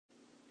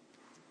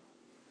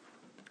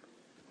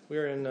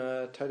We're in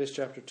Titus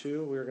chapter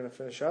 2. We're going to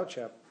finish out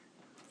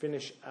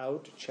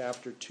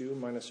chapter 2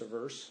 minus a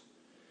verse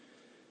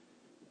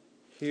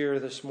here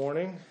this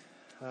morning.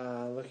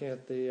 Looking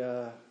at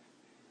the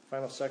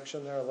final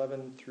section there,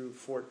 11 through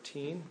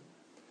 14.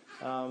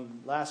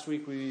 Last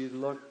week we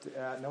looked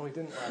at... No, we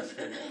didn't last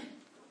week.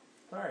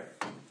 All right.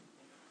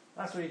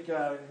 Last week we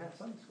had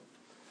Sunday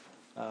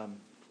school.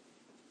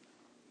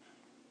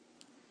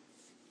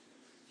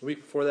 The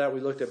week before that we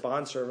looked at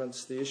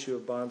bondservants, the issue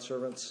of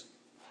bondservants,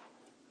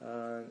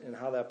 and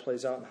how that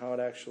plays out and how it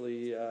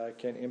actually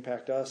can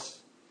impact us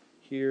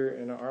here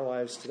in our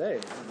lives today,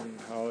 and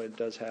how it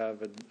does have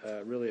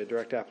really a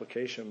direct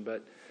application.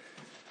 But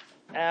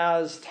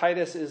as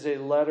Titus is a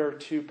letter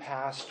to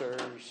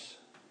pastors,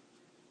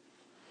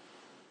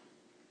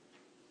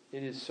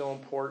 it is so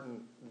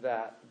important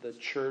that the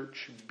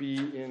church be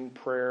in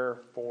prayer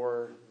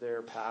for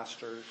their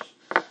pastors.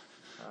 I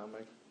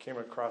came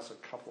across a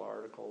couple of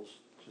articles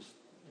just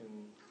in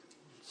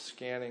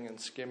scanning and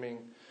skimming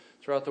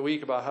throughout the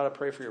week about how to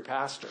pray for your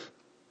pastor.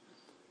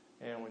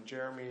 And when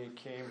Jeremy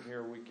came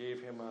here, we gave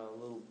him a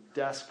little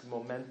desk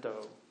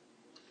memento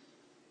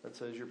that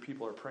says your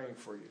people are praying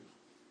for you.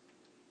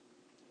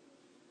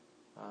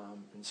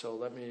 And so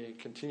let me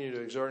continue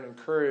to exhort and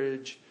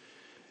encourage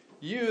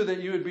you that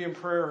you would be in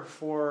prayer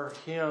for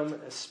him,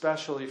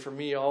 especially for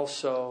me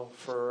also,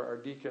 for our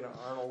deacon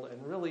Arnold,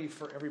 and really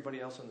for everybody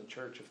else in the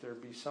church. If there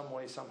be some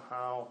way,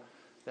 somehow,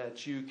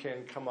 that you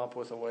can come up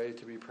with a way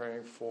to be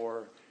praying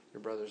for your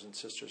brothers and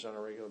sisters on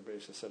a regular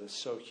basis, that is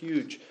so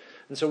huge.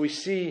 And so we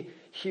see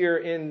here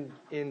in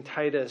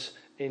Titus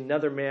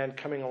another man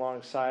coming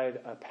alongside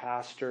a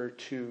pastor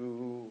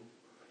to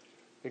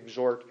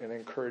exhort and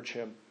encourage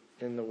him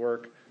in the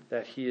work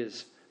that he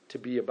is to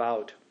be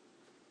about.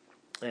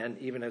 And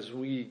even as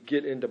we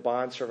get into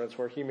bondservants,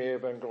 where he may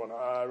have been going,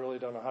 I really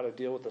don't know how to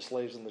deal with the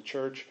slaves in the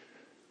church,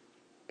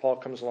 Paul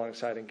comes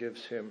alongside and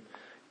gives him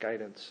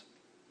guidance.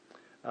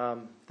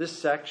 This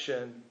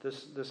section,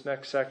 this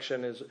next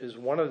section is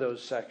one of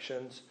those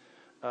sections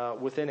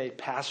within a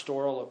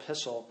pastoral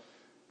epistle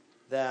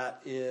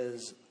that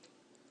is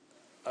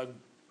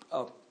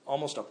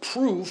almost a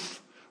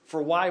proof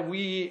for why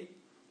we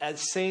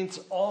as saints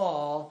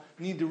all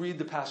need to read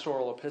the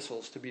pastoral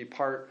epistles, to be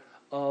part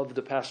of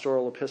the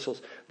pastoral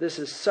epistles. This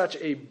is such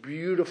a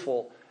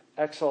beautiful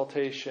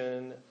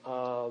exaltation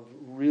of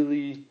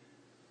really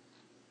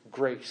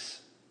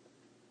grace.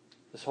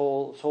 This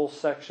whole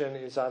section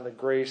is on the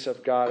grace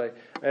of God.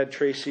 I had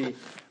Tracy,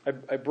 I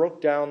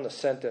broke down the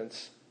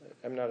sentence.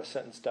 I'm not a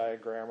sentence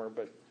diagrammer,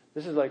 but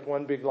this is like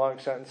one big long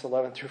sentence,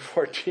 11 through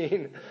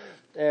 14.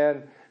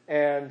 And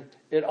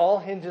it all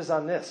hinges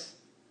on this.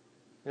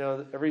 You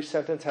know, every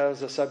sentence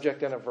has a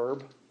subject and a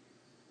verb.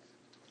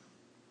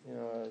 You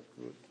know,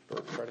 a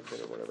verb,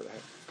 predicate, or whatever the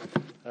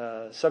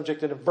heck.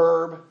 Subject and a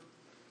verb.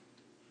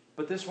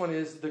 But this one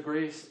is the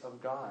grace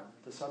of God.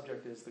 The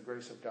subject is the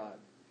grace of God.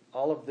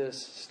 All of this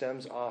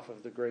stems off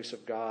of the grace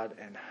of God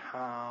and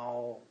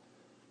how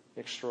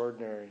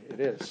extraordinary it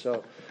is.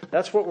 So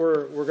that's what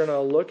we're going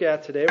to look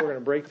at today. We're going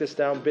to break this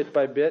down bit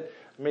by bit.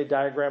 I may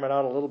diagram it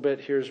out a little bit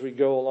here as we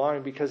go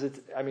along, because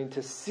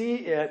to see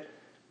it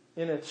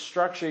in its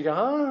structure, you go,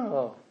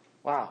 oh,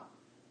 wow.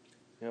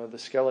 You know, the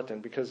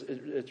skeleton, because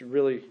it's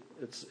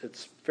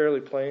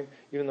fairly plain,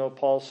 even though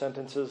Paul's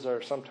sentences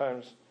are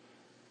sometimes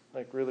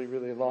like really,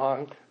 really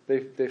long,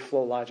 they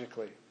flow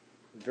logically.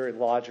 Very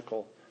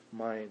logical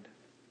mind.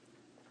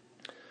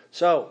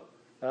 So,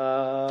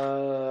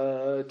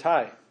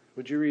 Ty,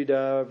 would you read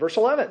verse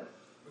 11?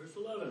 Verse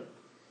 11.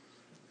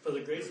 For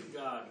the grace of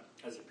God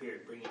has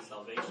appeared, bringing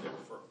salvation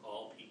for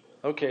all people.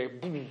 Okay.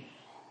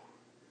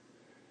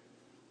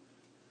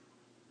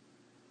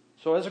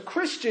 So as a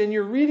Christian,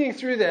 you're reading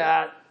through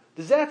that.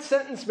 Does that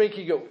sentence make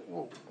you go,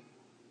 whoa?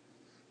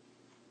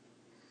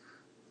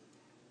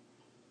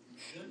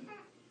 You shouldn't.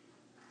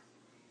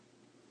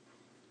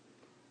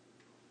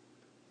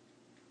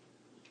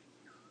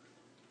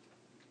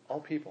 All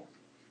people.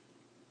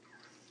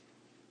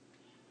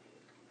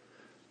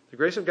 The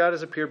grace of God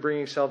has appeared,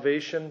 bringing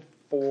salvation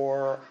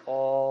for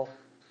all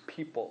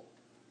people.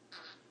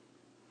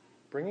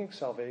 Bringing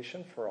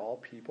salvation for all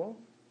people?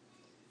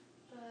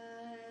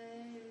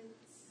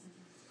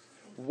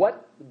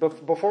 What,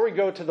 before we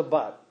go to the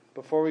but,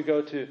 before we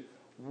go to,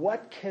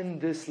 what can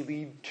this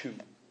lead to?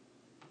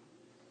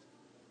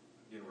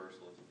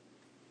 Universalism.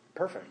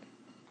 Perfect.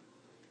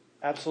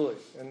 Absolutely.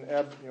 And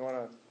Eb, you want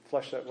to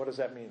flesh that? What does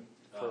that mean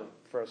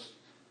for us?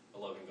 A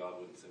loving God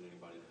wouldn't send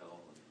anybody to hell,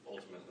 and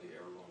ultimately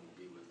everyone will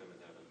be with him in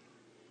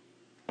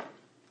heaven.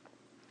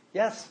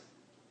 Yes.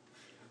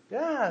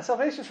 Yeah,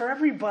 salvation for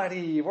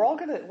everybody. We're all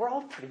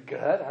pretty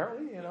good, aren't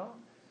we? You know,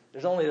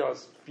 there's only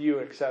those few,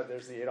 except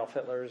there's the Adolf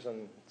Hitlers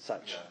and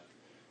such.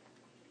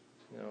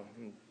 Yeah. You know.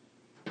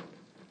 But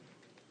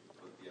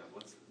yeah,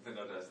 then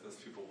I'd ask those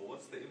people, well,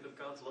 what's the end of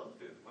God's love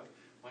then?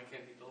 Why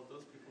can't he love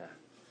those people? Yeah.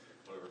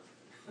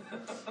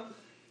 Whatever.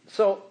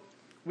 So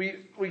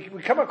we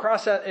come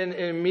across that, and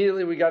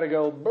immediately we got to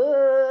go,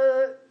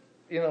 but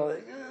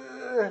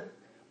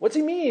What's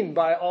he mean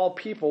by all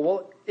people?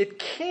 Well, it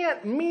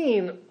can't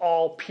mean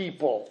all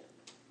people.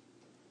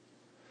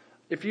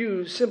 If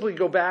you simply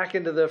go back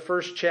into the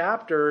first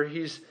chapter,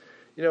 he's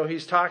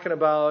talking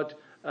about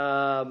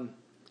the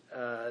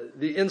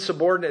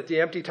insubordinate,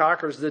 the empty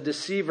talkers, the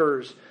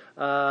deceivers,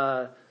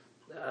 to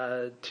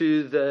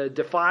the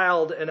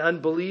defiled and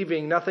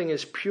unbelieving. Nothing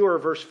is pure.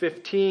 Verse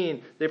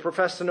 15, they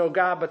profess to know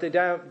God, but they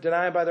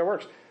deny it by their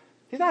works.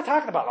 He's not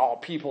talking about all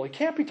people. He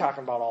can't be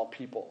talking about all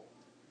people.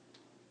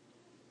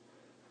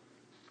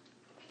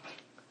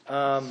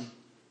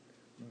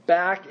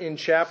 Back in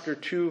chapter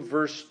 2,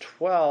 verse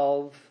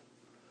 12,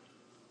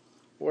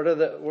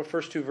 what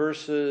first two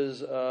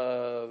verses,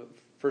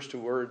 first two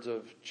words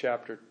of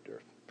chapter,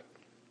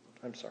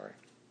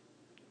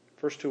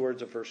 first two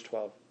words of verse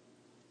 12.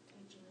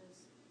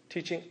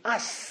 Teaching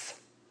us.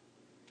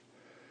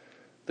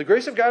 The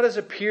grace of God has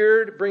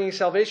appeared, bringing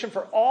salvation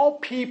for all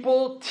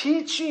people,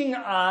 teaching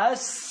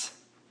us.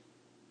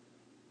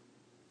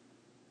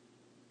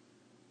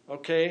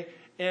 Okay?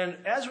 And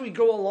as we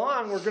go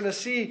along, we're going to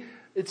see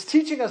it's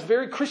teaching us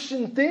very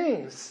Christian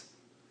things.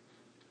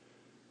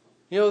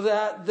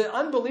 That the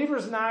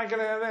unbeliever's not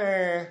going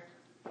to,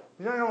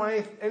 he's not going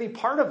to want any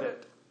part of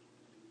it.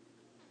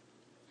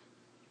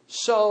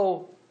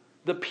 So,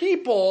 the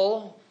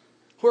people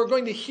who are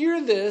going to hear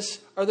this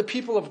are the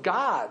people of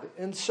God.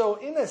 And so,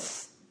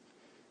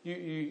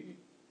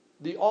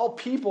 the all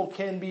people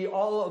can be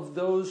all of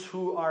those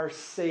who are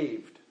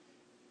saved.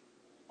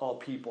 All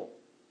people.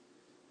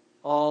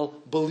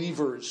 All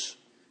believers.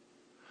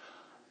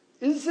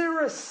 Is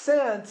there a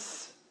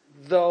sense,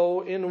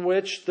 though, in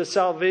which the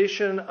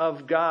salvation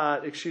of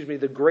God,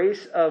 the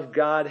grace of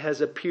God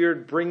has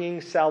appeared,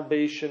 bringing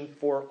salvation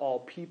for all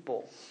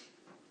people?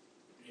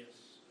 Yes.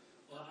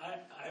 Well,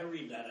 I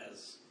read that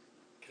as,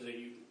 because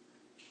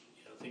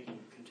thinking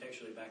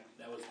contextually back,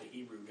 that was the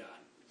Hebrew God.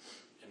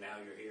 And now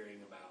you're hearing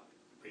about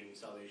bringing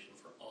salvation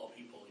for all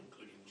people,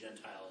 including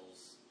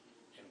Gentiles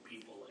and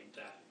people like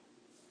that.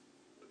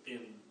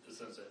 In the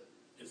sense that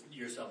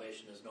your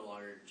salvation is no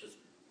longer just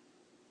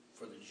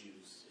for the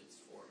Jews, it's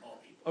for all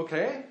people.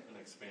 Okay. An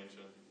expansion.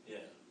 Yeah.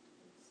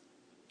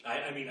 I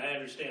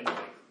understand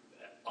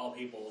all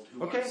people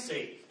who are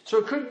saved.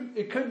 So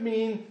it could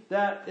mean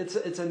that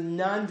it's a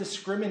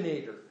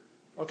non-discriminator.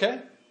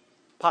 Okay?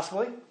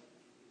 Possibly. Is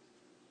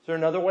there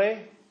another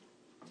way?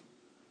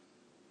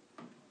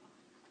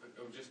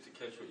 Just to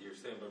catch what you're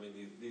saying, but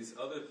these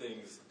other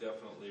things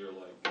definitely are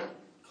like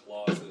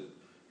clauses,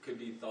 could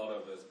be thought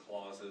of as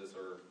clauses,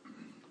 or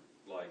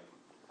like,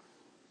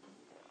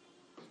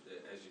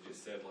 as you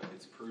just said, like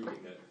it's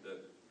proving that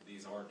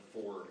these aren't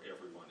for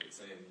everyone. It's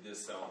saying this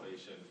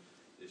salvation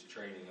is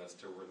training us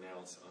to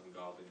renounce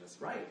ungodliness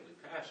and worldly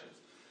passions.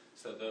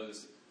 So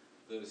those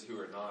who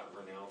are not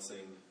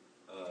renouncing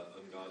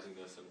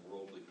ungodliness and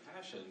worldly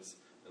passions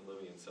and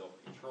living in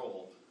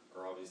self-control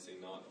are obviously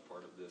not a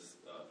part of this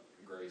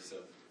grace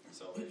of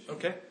salvation.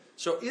 Okay.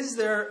 So is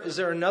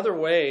there another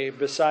way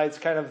besides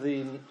kind of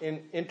the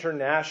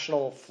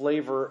international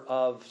flavor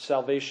of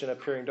salvation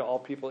appearing to all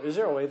people? Is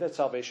there a way that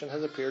salvation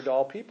has appeared to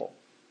all people?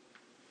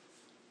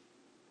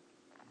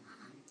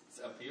 It's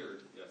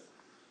appeared, yes.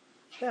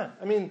 Yeah.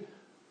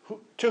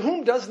 To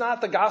whom does not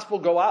the gospel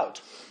go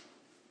out?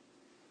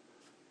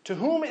 To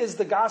whom is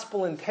the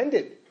gospel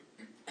intended?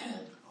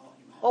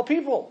 All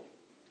people.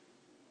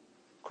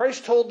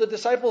 Christ told the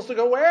disciples to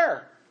go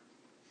where?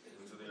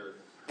 Into the earth.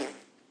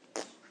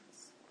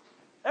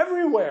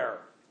 Everywhere.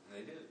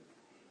 And they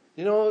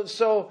did.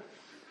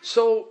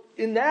 So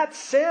in that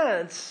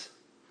sense,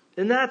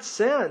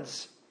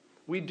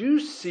 we do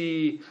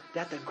see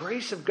that the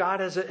grace of God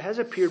has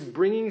appeared,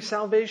 bringing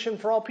salvation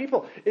for all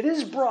people. It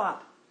is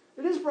brought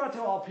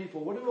to all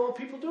people. What do all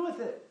people do with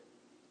it?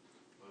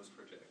 Most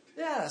reject.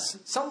 Yes.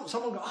 Some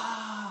will go,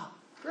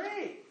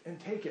 great, and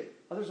take it.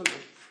 Others will go,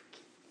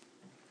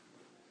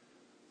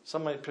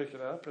 some might pick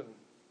it up and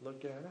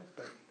look at it,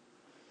 but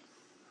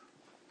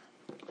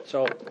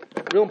so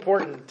real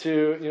important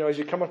to, as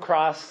you come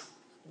across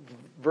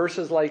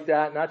verses like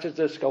that, not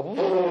just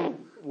go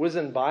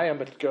whizzing by them,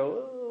 but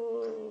go,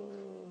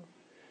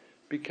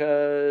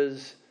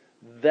 because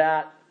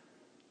that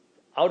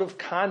out of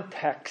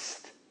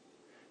context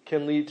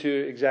can lead to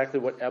exactly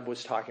what Ebb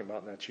was talking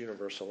about, and that's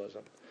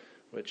universalism,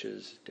 which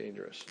is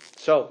dangerous.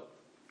 So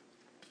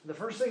the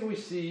first thing we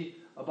see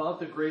about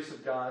the grace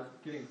of God,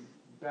 getting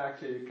back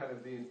to kind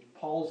of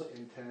Paul's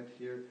intent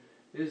here,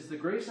 is the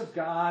grace of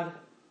God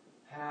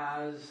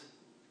has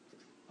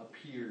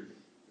appeared.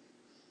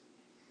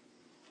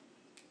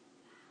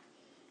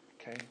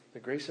 Okay? The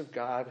grace of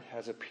God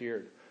has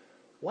appeared.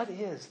 What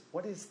is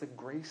the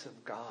grace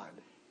of God?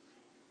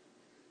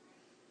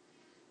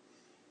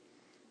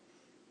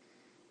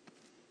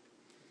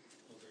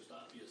 Well, there's the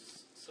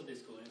obvious Sunday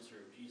school answer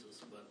of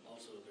Jesus, but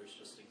also there's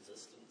just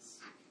existence.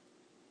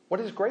 What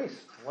is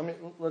grace?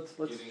 Let's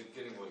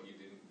Getting what you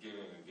didn't, giving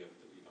a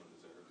gift that you don't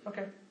deserve.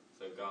 Okay.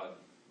 So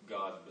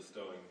God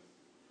bestowing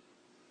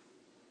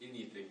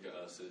anything to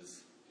us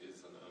is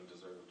an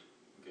undeserved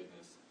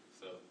goodness.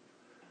 So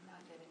I'm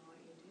not getting what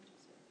you do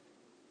deserve.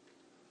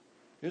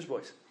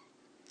 Newsboys.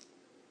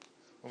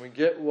 When we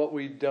get what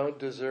we don't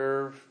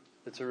deserve,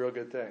 it's a real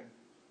good thing.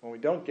 When we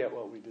don't get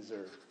what we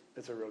deserve,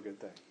 it's a real good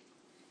thing.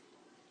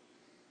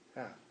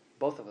 Yeah,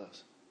 both of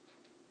those.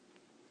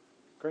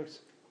 Grace.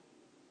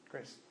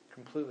 Grace.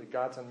 Completely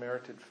God's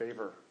unmerited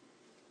favor.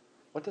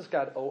 What does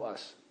God owe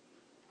us?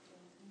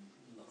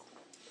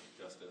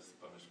 Justice,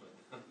 punishment.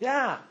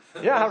 Yeah,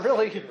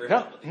 really.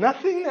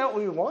 Nothing that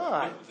we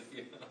want.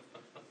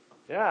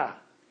 Yeah.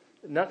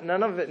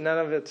 None of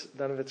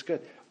it's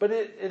good. But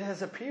it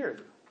has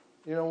appeared.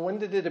 When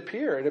did it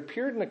appear? It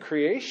appeared in the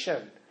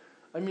creation.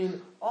 I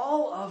mean,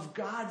 all of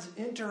God's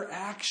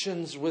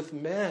interactions with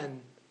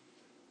men,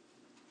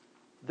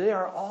 they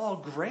are all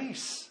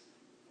grace.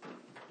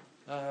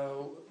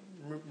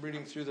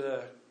 Reading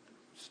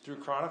through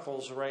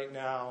Chronicles right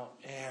now,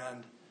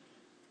 and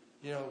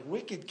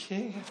wicked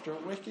king after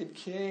wicked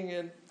king,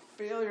 and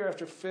failure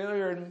after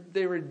failure, and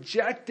they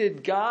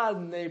rejected God,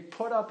 and they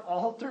put up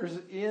altars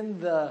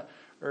in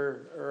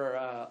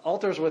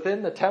altars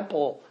within the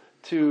temple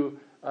to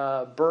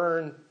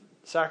burn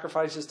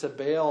sacrifices to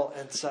Baal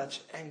and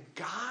such. And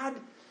God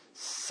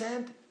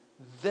sent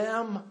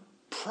them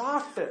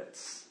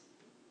prophets,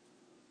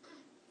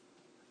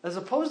 as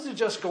opposed to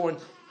just going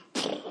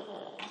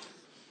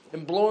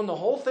and blowing the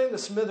whole thing to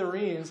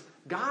smithereens.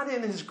 God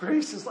in His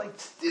grace is like,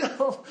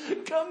 still,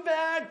 come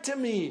back to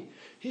me.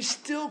 He's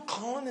still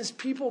calling His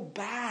people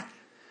back.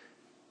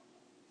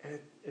 And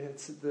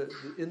it's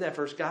in that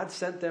verse, God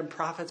sent them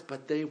prophets,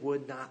 but they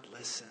would not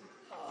listen.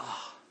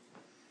 Oh.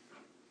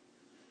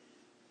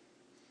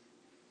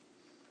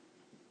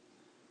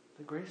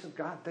 The grace of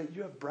God, that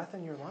you have breath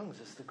in your lungs,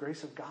 is the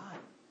grace of God.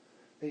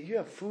 That you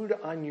have food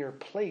on your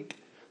plate,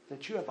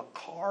 that you have a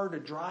car to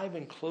drive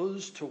and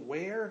clothes to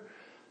wear,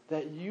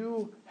 that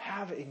you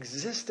have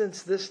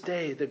existence this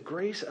day. The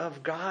grace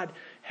of God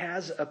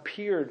has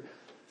appeared.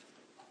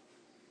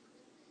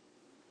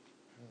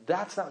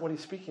 That's not what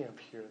He's speaking of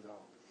here, though.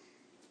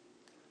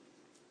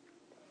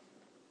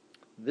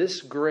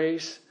 This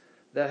grace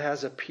that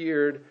has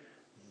appeared,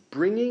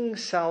 bringing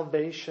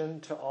salvation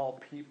to all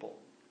people.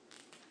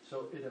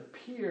 So it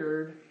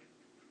appeared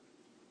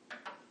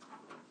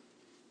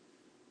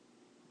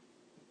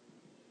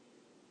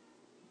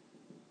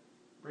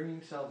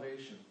bringing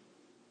salvation.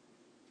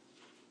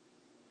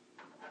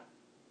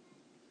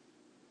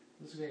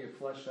 This is going to get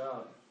fleshed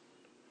out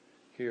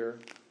here.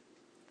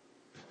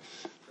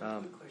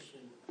 Good question.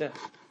 Yeah.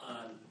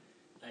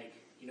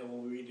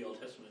 When we read the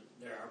Old Testament,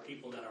 there are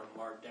people that are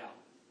marked out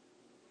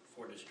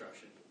for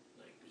destruction.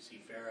 Like we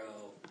see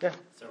Pharaoh,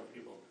 several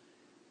people.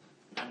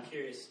 I'm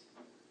curious,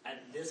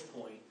 at this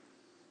point,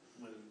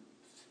 when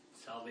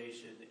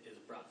salvation is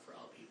brought for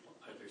all people,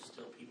 are there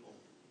still people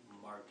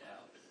marked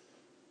out?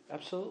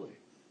 Absolutely.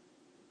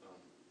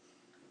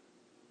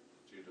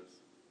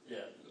 Judas.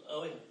 Yeah.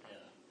 Oh, yeah.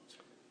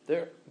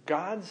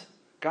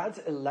 God's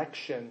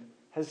election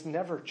has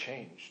never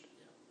changed.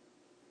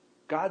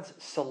 God's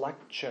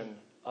selection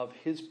of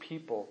His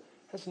people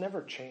has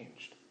never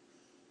changed.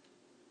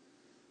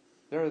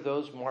 There are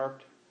those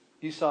marked,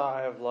 Esau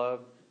I have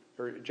loved,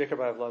 or Jacob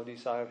I have loved,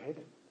 Esau I have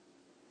hated.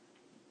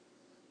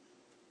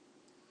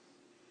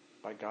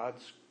 By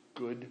God's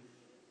good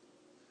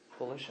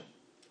volition,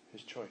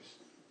 His choice.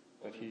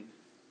 That He,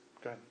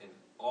 go ahead. And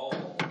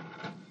all,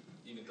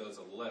 even those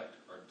elect,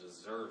 are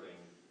deserving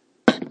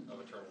of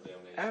eternal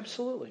damnation.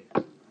 Absolutely.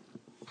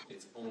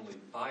 It's only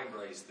by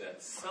grace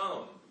that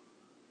some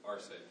are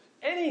saved.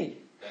 Any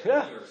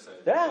Are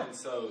saved. Yeah. And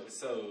so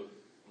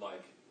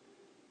like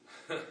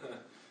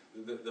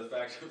the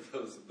fact of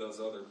those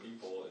other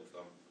people, it's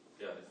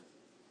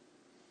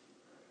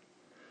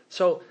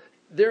So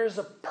there's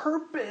a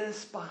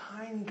purpose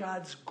behind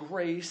God's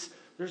grace.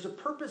 There's a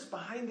purpose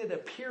behind it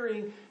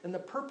appearing, and the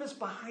purpose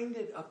behind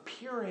it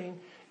appearing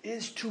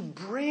is to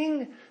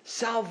bring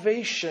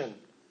salvation.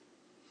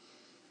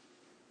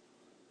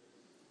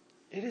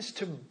 It is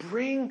to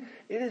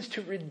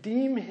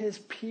redeem His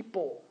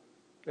people.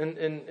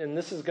 And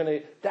that's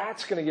going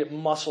to get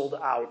muscled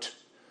out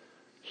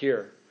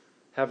here.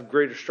 Have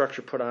greater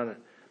structure put on it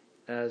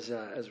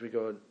as we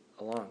go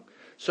along.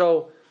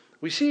 So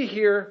we see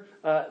here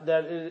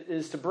that it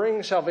is to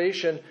bring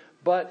salvation,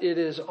 but it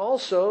is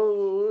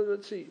also,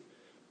 let's see,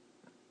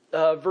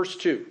 verse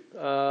 2.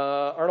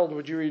 Arnold,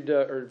 would you read,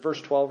 or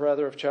verse 12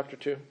 rather, of chapter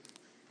 2?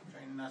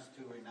 Training us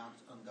to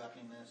renounce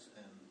ungodliness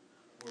and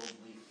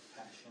worldly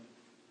passion,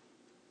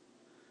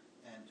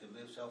 and to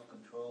live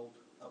self-controlled,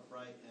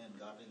 upright, and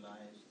godly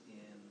lives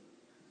in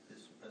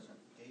this present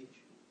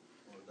age,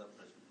 or the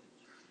present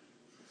age.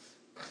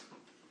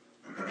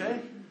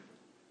 Okay?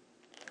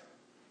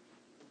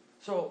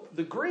 So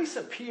the grace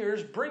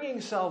appears,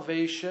 bringing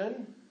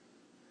salvation,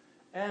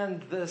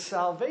 and the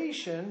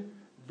salvation,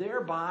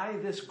 thereby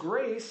this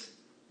grace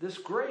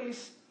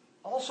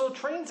also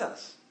trains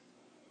us.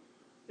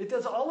 It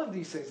does all of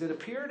these things. It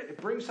appeared, it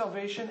brings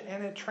salvation,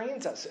 and it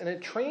trains us. And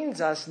it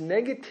trains us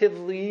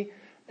negatively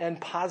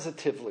and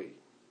positively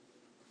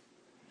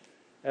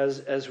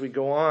as we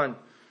go on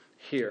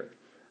here.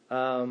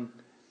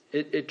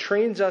 It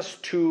trains us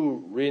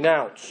to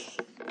renounce.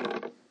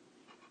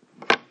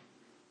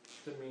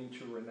 To mean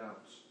to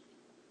renounce.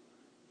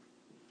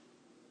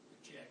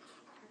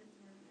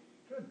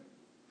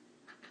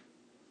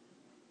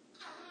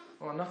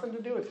 I want nothing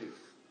to do with you.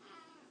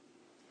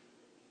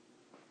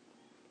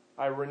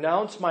 I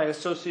renounce my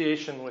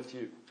association with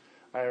you.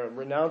 I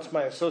renounce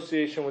my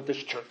association with this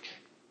church.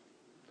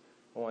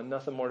 I want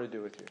nothing more to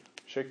do with you.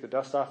 Shake the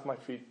dust off my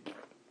feet.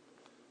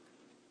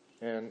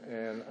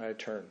 And I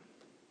turn.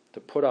 To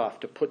put off,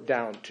 to put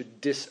down, to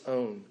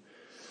disown.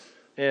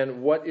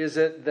 And what is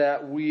it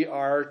that we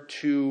are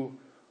to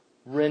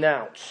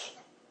renounce?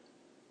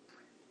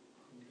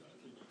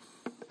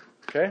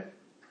 Okay?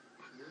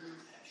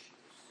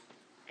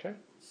 Okay?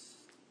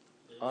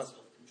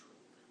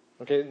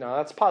 Okay, now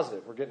that's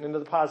positive. We're getting into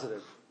the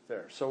positive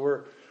there. So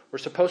we're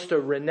supposed to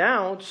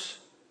renounce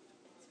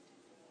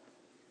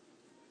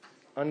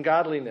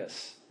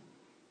ungodliness.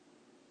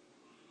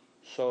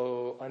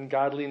 So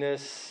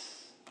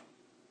ungodliness,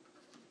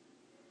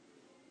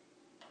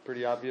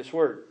 pretty obvious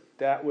word.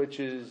 That which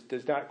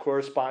does not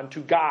correspond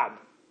to God.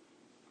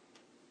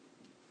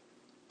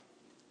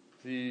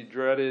 The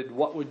dreaded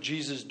 "what would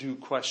Jesus do"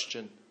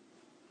 question.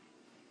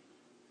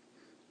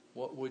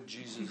 What would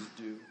Jesus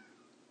do?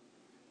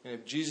 And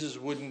if Jesus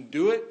wouldn't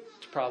do it,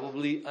 it's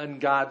probably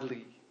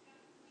ungodly.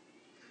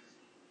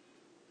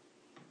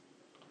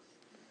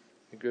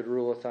 A good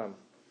rule of thumb.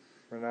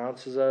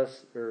 Renounces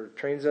us, or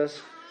trains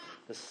us.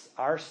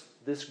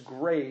 This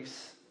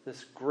grace,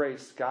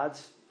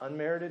 God's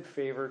unmerited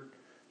favor,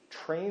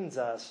 trains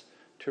us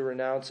to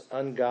renounce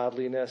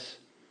ungodliness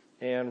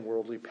and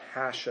worldly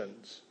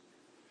passions.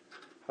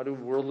 How do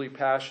worldly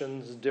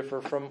passions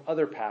differ from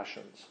other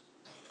passions?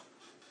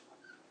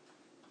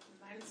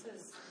 My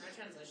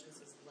translation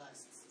says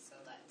lusts, so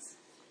that's...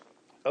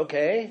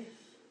 Okay.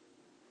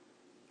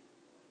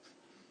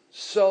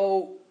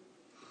 So,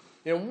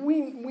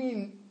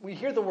 we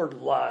hear the word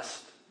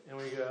lust, and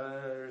we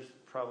go, there's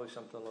probably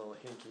something a little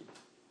hinky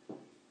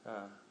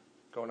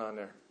going on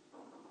there.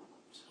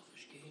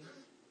 Selfish gain.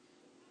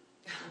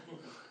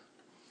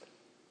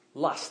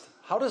 Lust.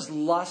 How does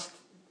lust...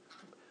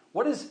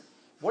 What do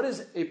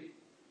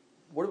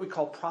we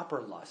call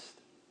proper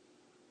lust?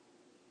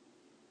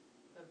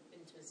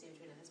 Intimacy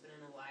between a husband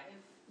and a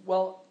wife.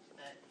 Well,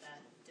 That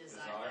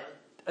desire.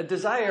 a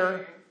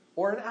desire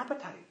or an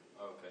appetite.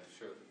 Okay,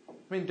 sure. I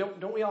mean,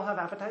 don't we all have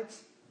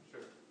appetites?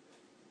 Sure.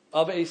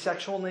 Of a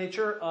sexual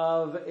nature,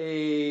 of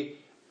a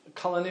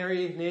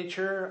culinary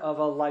nature, of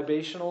a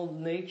libational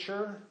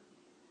nature.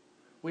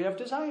 We have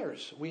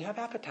desires. We have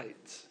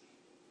appetites.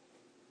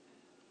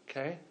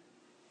 Okay?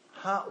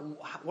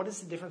 What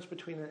is the difference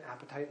between an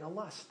appetite and a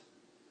lust?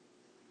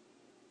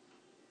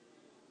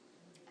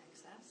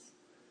 Excess.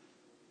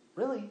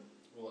 Really?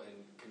 Well, and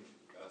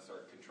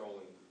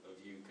controlling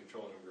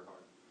of your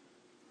heart.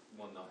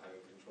 One not having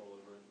control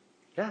over it.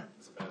 Yeah.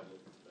 It's a bad look.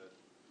 It's bad.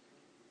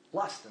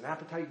 Lust, an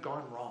appetite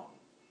gone wrong.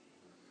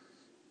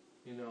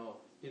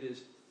 It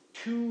is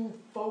too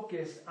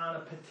focused on a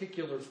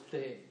particular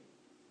thing.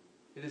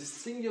 It is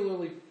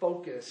singularly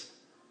focused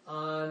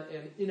on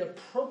an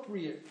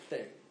inappropriate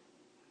thing.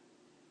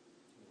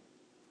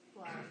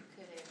 Well,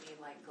 could it be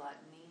like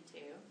gluttony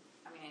too?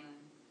 I mean,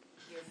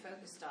 you're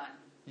focused on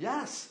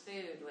Yes.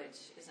 food,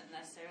 which isn't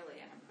necessarily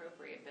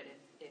inappropriate, but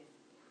if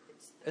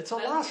It's it's a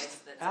focus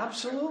lust. that's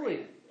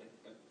Absolutely.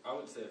 And I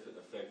would say if it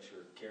affects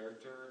your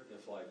character,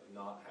 if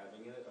not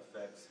having it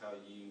affects how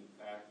you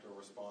act or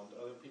respond to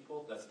other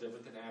people, that's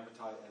different than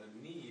appetite and a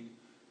need.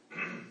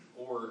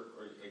 or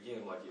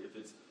again, if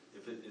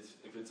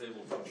it's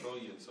able to control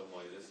you in some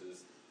way, this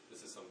is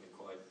something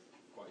quite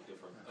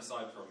different.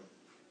 Aside from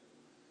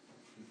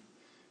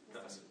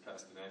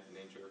past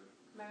nature.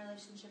 My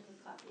relationship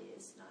with coffee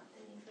is not a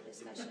need for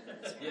discussion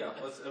in this room. Yeah,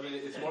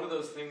 it's one of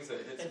those things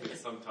that hits me at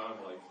some time.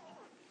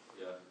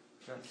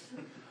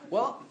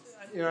 Well,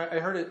 I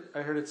heard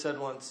it said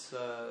once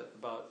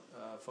about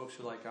folks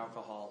who like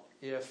alcohol.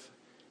 If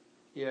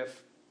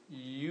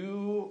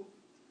you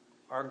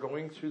are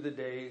going through the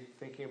day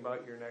thinking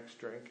about your next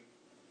drink,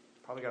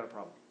 probably got a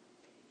problem.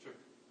 Sure.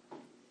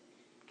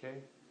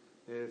 Okay?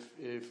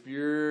 If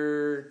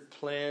you're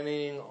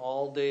planning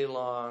all day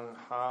long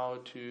how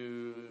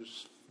to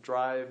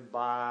drive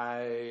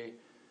by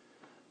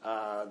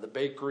the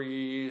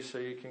bakery so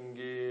you can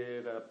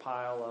get a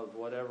pile of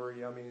whatever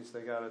yummies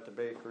they got at the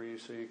bakery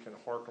so you can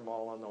hork them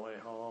all on the way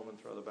home and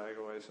throw the bag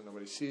away so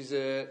nobody sees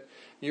it.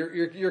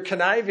 You're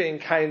conniving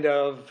kind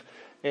of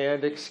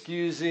and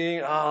excusing,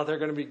 they're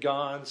going to be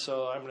gone,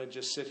 so I'm going to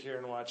just sit here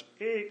and watch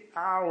 8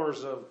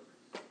 hours of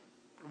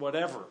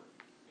whatever.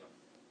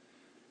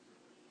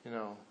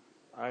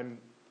 I'm...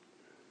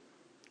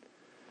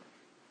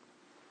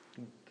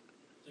 I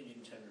think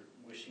in terms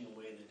of wishing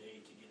away the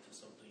day to get to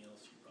something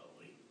else, you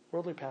probably...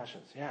 Worldly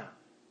passions, yeah.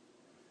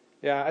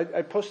 Yeah,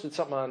 I posted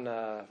something on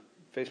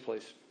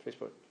Facebook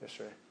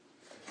yesterday.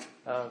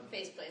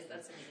 Face plays,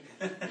 that's a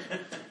need.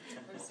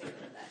 We're sticking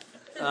with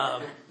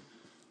that.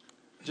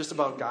 Just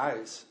about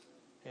guys,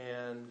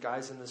 and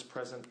guys in this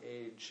present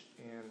age,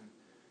 and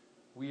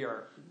we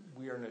are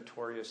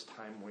notorious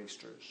time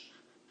wasters.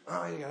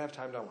 Oh, you gotta have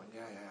time done one.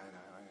 Yeah, I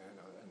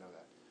know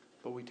that.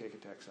 But we take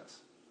it to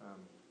excess.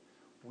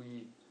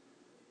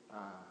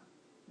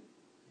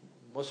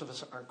 Most of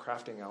us aren't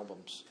crafting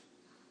albums.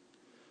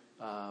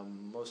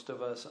 Most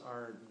of us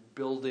aren't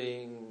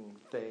building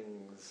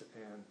things,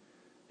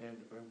 and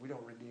we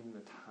don't redeem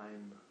the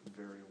time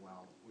very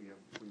well. We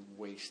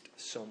waste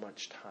so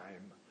much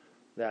time.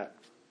 That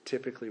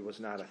typically was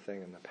not a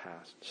thing in the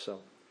past. So,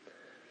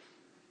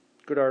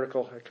 good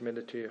article. I commend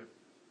it to you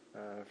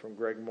from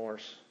Greg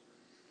Morse.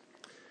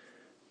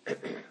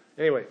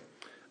 Anyway,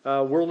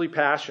 worldly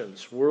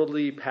passions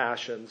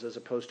as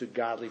opposed to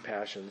godly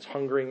passions,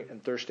 hungering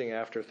and thirsting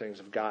after things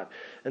of God.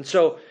 And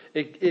so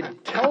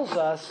it tells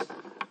us,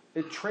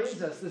 it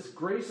trains us, this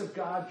grace of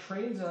God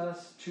trains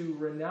us to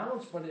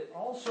renounce, but it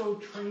also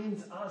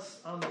trains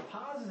us on the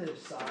positive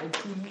side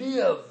to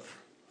live.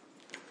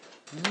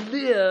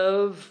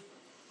 Live.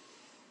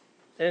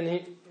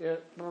 And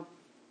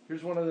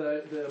here's one of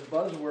the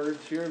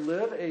buzzwords here.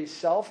 Live a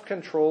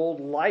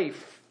self-controlled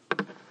life.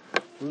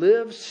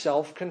 Live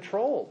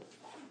self-controlled.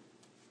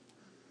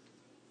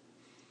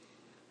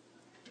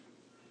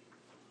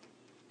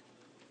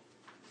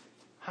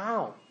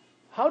 How?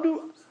 How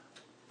do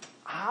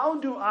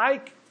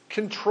I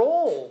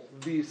control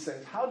these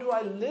things? How do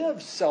I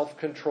live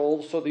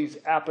self-controlled so these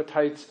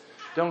appetites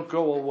don't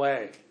go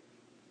away?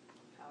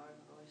 Power of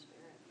the Holy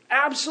Spirit.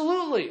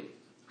 Absolutely.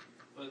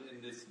 But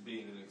in this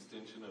being an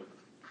extension of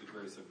the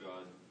grace of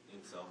God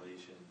in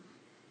salvation,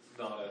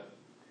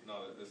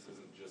 this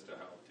isn't just a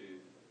how-to.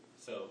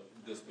 So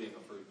this being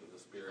a fruit of the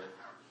Spirit,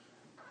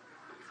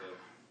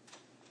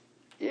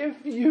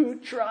 if you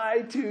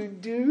try to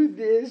do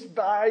this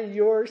by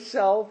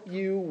yourself,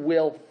 you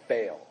will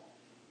fail.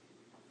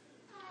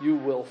 You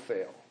will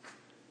fail.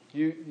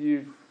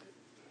 To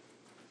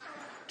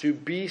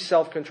be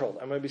self-controlled.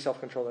 I'm going to be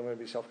self-controlled. I'm going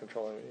to be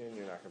self-controlled, and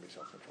you're not going to be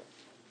self-controlled.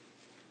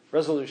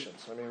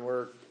 Resolutions. I mean,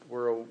 we're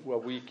a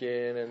week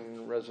in,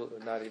 and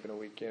not even a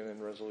week in,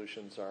 and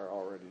resolutions are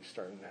already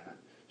starting to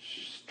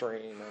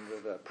strain under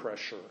the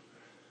pressure.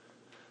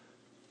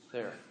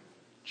 There.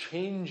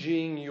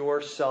 Changing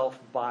yourself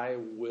by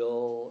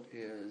will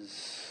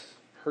is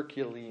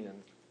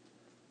Herculean.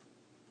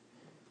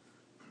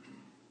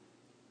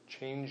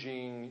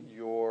 Changing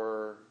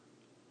yourself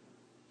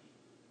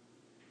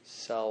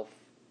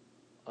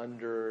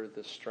under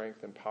the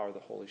strength and power of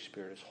the Holy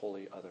Spirit is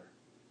wholly other.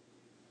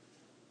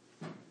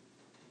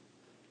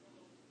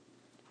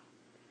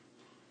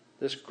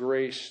 This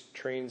grace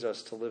trains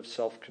us to live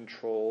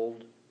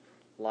self-controlled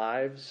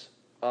lives,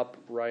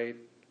 upright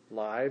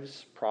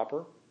lives,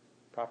 proper,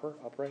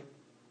 upright,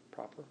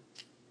 proper.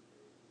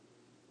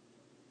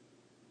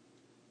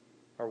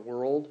 Our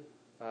world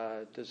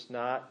does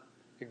not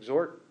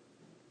exhort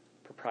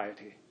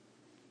propriety.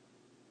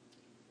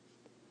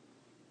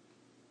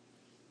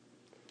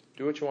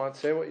 Do what you want,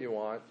 say what you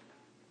want.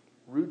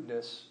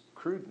 Rudeness,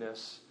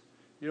 crudeness,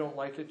 you don't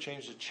like it,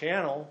 change the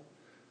channel.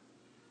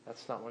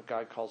 That's not what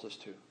God calls us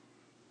to.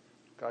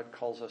 God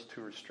calls us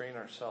to restrain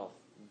ourselves,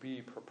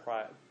 be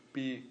proper,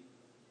 be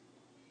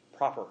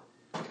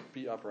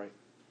upright.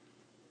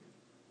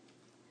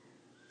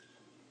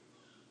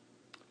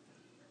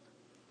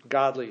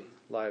 Godly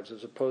lives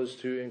as opposed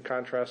to, in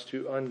contrast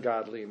to,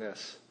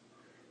 ungodliness.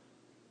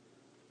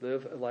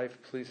 Live a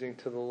life pleasing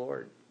to the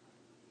Lord.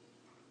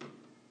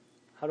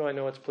 How do I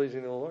know it's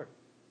pleasing to the Lord?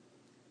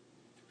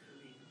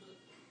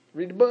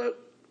 Read the book.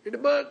 Read the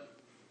book.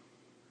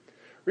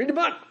 Read the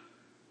book.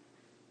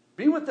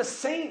 Be with the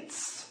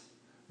saints.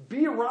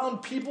 Be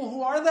around people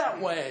who are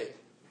that way.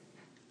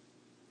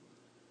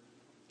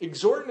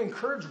 Exhort and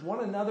encourage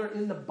one another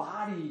in the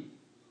body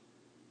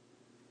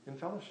in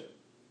fellowship.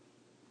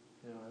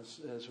 You know,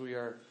 as we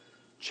are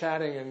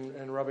chatting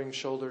and rubbing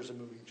shoulders and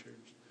moving chairs.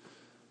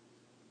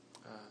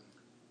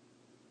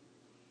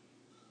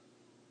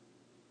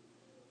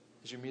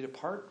 As you meet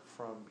apart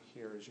from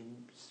here, as you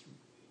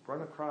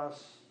run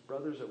across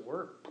brothers at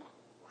work,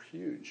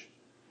 huge.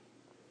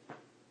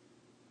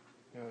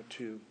 You know,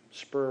 to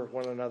spur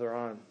one another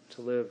on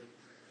to live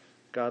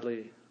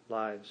godly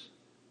lives.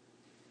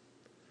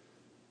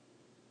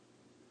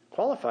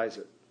 Qualifies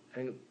it.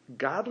 And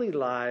godly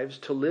lives,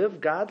 to live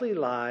godly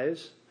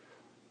lives,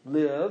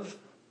 live,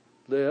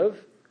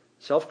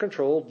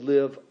 self-controlled,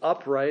 live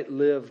upright,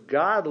 live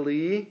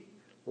godly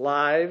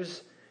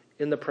lives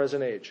in the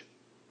present age.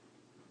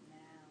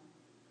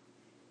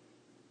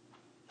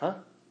 Huh?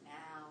 Now.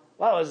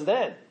 Well, it was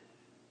then.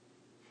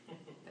 But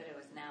it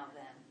was now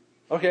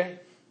then. Okay.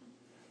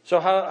 So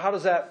how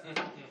does that...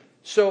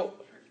 So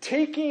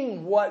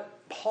taking what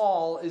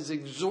Paul is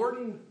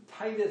exhorting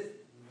Titus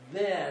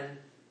then,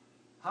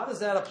 how does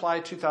that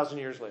apply 2,000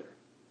 years later?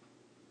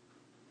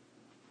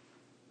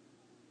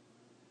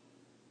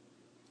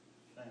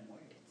 Same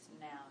way. It's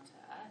now to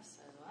us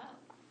as well.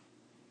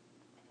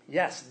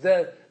 Yes,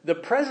 the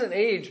present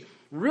age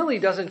really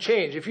doesn't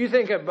change. If you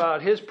think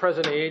about his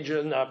present age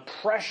and the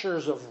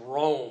pressures of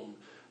Rome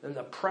and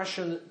the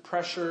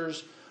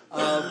pressures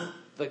of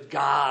the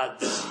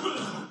gods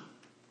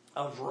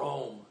of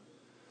Rome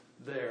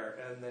there,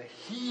 and the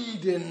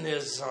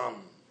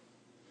hedonism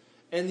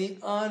and the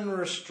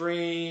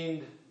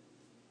unrestrained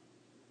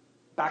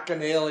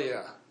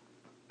bacchanalia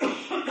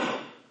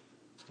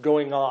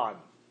going on.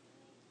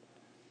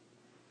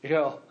 You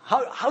know,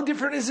 how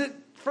different is it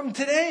from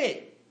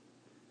today.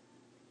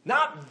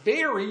 Not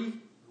very,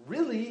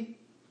 really.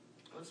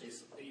 I would say,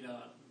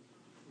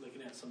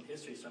 looking at some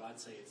history stuff, I'd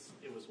say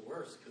it was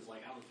worse because,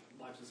 like, I was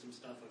watching some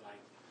stuff and, like,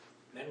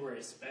 men were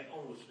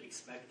almost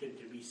expected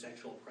to be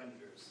sexual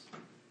predators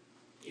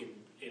in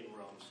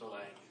Rome. So,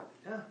 like,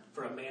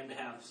 for a man to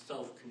have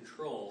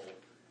self-control,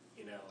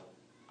 in a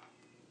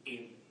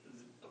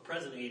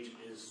present age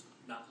is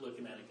not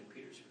looking at a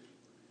computer screen,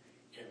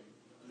 and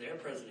their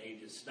present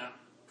age is not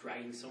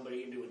dragging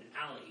somebody into an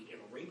alley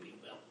and raping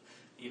them.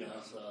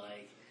 So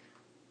like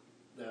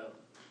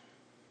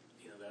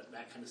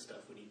that kind of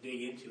stuff, when you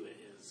dig into it,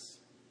 is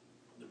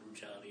the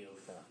brutality of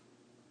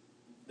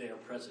their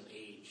present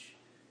age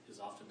is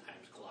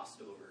oftentimes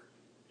glossed over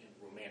in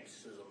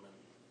romanticism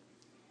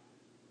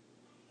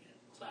and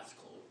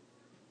classical.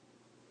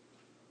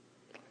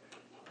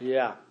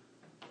 Yeah.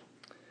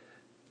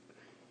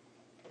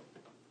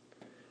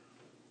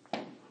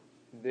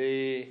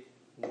 They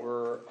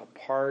were a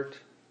part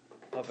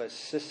of a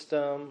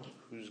system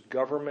whose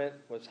government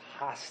was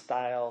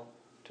hostile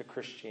to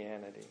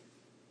Christianity,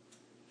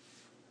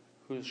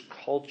 whose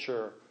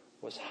culture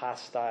was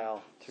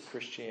hostile to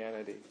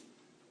Christianity.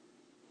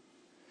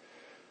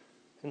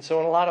 And so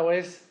in a lot of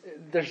ways,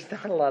 there's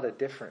not a lot of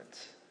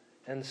difference.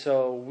 And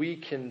so we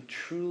can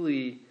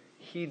truly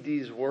heed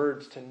these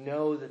words to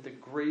know that the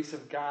grace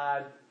of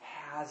God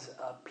has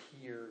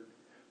appeared,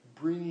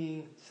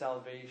 bringing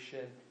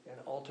salvation and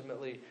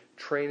ultimately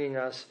training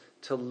us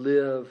to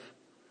live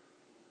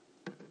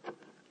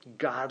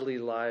godly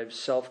lives,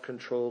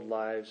 self-controlled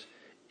lives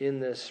in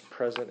this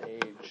present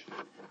age.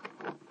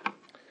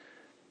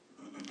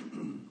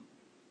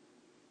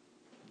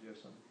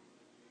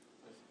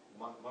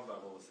 My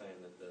Bible was saying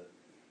that the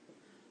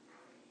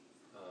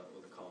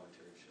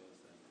commentary shows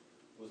that,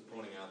 was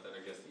pointing out that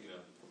I guess,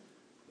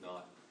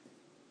 not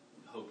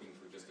hoping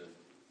for just a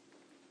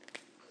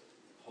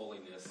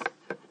holiness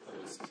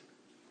post,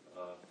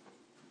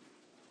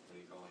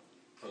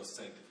 post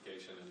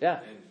sanctification,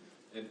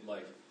 and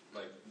like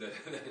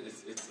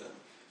it's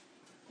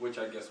which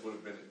I guess would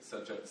have been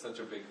such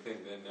a big thing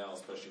then. Now,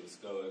 especially with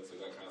Stoics and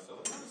that kind of stuff.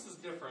 Like, this is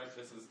different.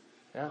 This is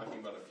talking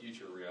about a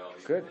future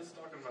reality. Good. This is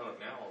talking about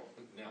now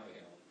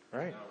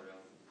Right. Now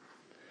reality.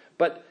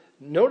 But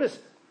notice,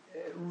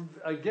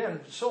 again,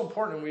 so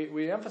important,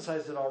 we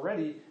emphasized it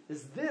already,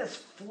 is this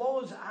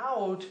flows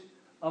out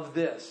of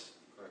this.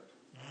 Correct.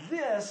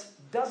 This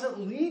doesn't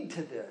lead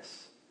to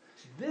this.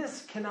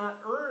 This cannot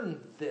earn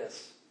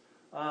this.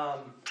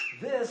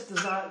 This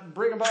does not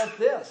bring about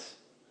this.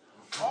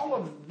 All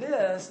of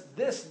this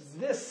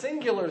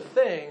singular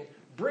thing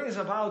brings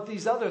about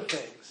these other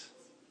things.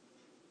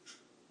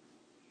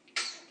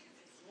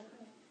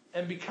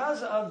 And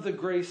because of the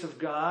grace of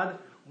God,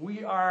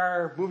 we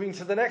are moving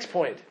to the next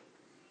point.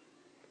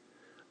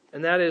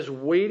 And that is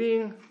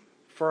waiting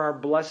for our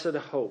blessed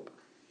hope.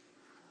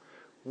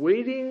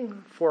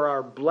 Waiting for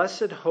our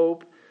blessed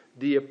hope,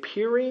 the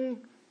appearing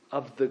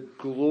of the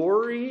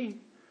glory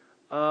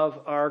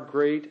of our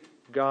great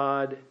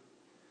God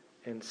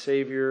and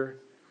Savior,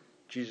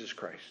 Jesus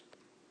Christ.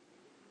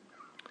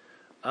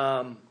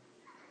 How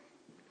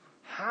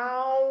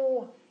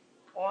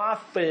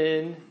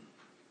often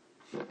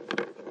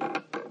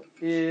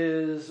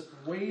is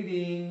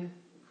waiting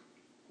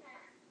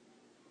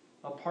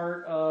a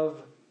part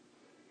of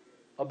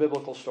a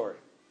biblical story?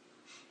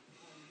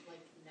 Like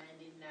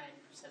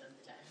 99% of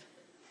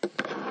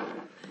the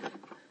time.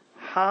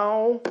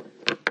 How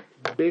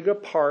big a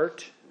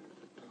part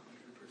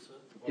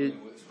Well,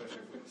 especially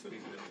if we're speaking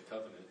of the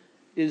covenant.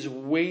 is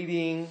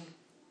waiting?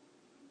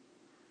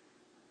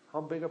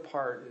 How big a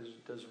part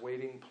does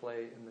waiting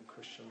play in the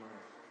Christian life?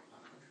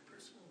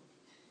 100%.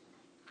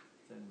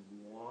 Then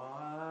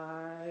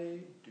why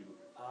do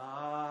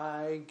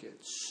I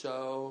get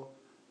so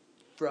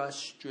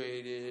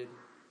frustrated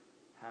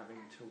having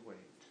to wait?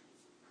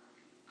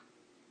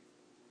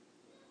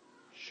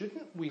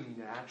 Shouldn't we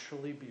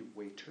naturally be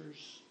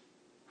waiters?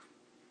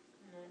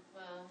 No,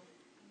 well,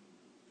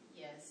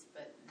 yes,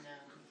 but no,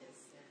 because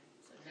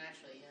so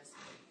naturally, yes.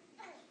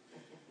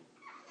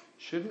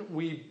 Shouldn't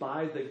we,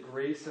 by the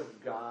grace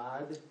of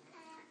God,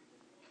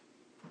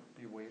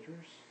 be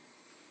waiters?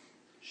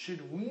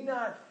 Should we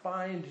not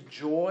find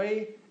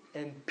joy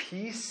and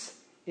peace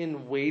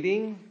in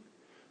waiting?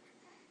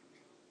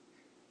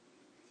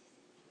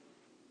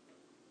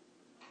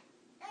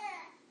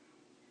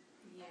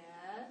 Yes.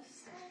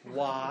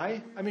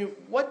 Why? I mean,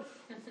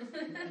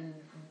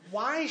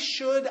 why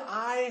should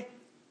I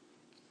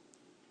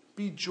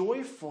be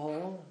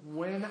joyful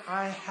when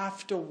I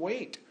have to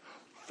wait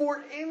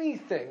for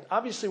anything?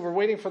 Obviously, we're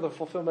waiting for the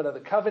fulfillment of the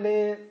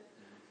covenant.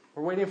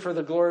 We're waiting for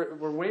the glory.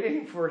 We're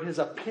waiting for His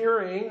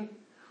appearing.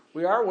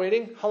 We are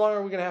waiting. How long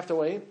are we going to have to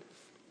wait?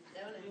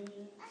 Don't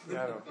know.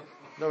 Yeah, I don't know.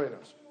 Nobody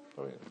knows.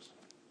 Nobody knows.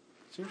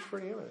 Seems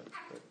pretty imminent.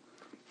 But.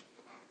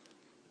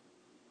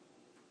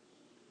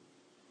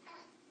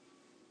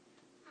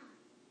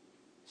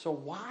 So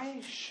why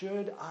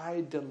should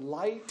I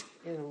delight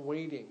in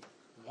waiting?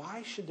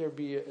 Why should there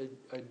be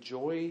a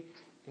joy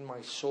in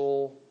my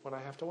soul when I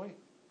have to wait?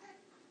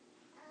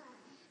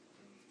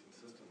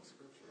 Consistency.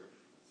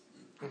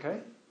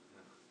 Okay?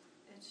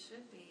 It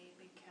should be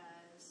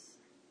because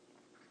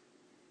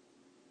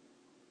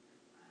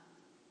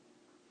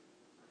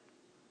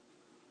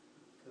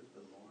Because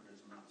the Lord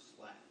is not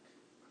slack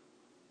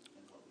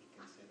in what we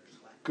consider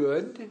slack.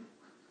 Good.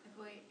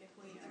 if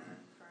we are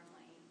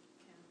firmly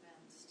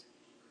convinced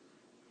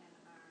in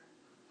our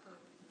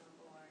hope in the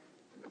Lord,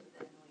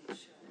 then we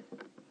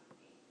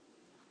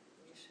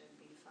should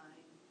be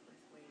fine with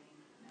waiting,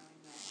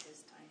 knowing that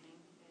His timing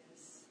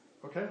is.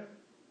 Okay?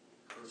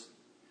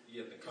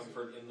 Yeah, the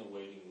comfort in the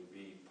waiting would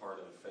be part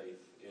of faith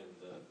in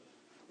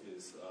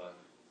His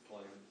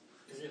plan.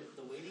 Is it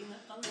the waiting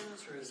that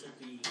matters, or is it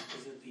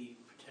the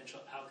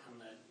potential outcome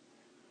that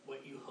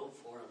what you hope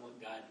for and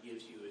what God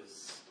gives you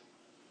is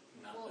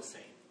not the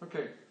same?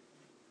 Okay.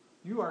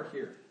 You are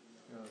here.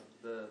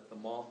 The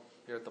mall.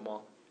 You're at the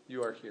mall.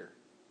 You are here.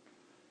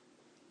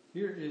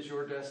 Here is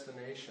your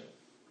destination.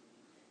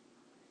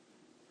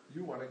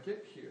 You want to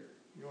get here.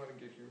 You want to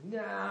get here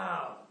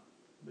now.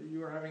 But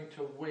you are having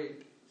to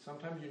wait.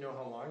 Sometimes you know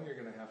how long you're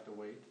going to have to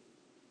wait.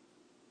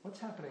 What's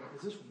happening?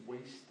 Is this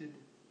wasted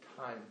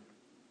time?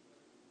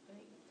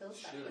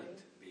 Feels that way.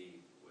 Shouldn't be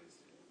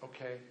wasted.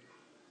 Okay.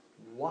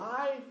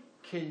 Why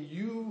can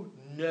you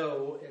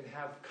know and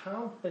have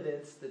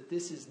confidence that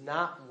this is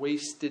not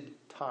wasted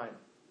time?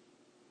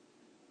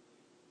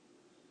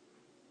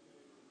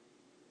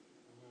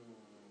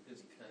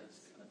 Because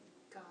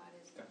God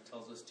is. God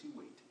tells us to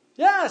wait.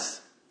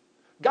 Yes!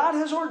 God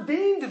has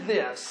ordained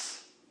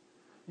this.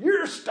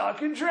 You're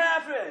stuck in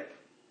traffic.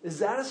 Is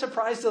that a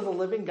surprise to the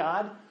living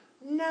God?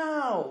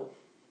 No.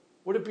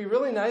 Would it be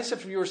really nice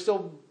if you were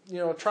still,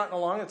 trotting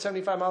along at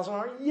 75 miles an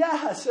hour?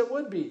 Yes, it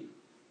would be.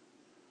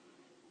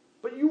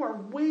 But you are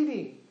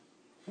waiting.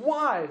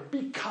 Why?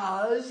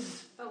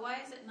 Because... But why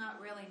is it not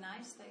really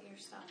nice that you're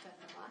stopped at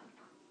the light?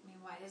 I mean,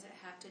 why does it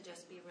have to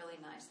just be really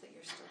nice that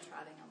you're still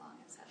trotting along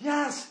at 75?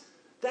 Yes!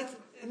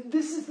 And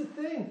this is the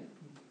thing.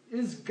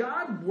 Is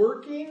God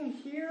working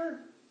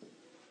here?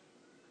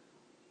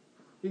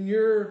 In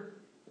your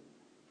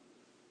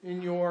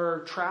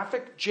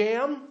traffic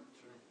jam?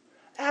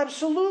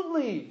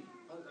 Absolutely.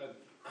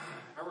 I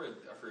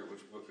forget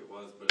which book it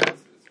was, but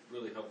it's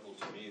really helpful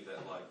to me that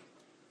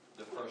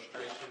the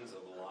frustrations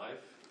of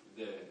life,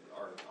 that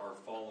our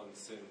fallen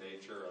sin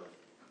nature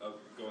of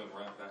going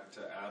right back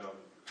to Adam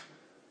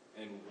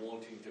and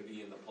wanting to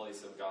be in the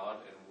place of God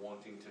and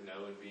wanting to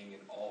know and being in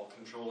all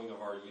controlling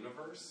of our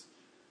universe.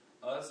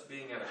 Us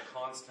being at a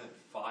constant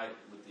fight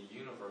with the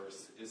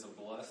universe is a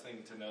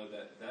blessing to know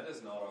that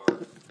is not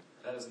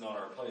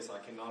our place. I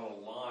cannot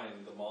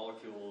align the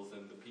molecules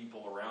and the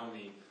people around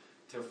me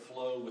to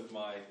flow with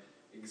my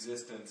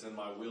existence and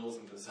my wills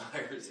and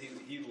desires.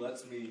 He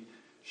lets me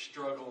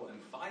struggle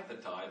and fight the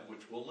tide,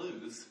 which we'll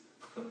lose.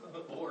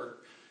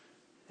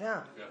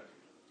 Yeah.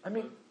 I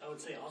mean, I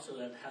would say also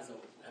that's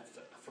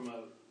from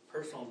a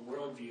personal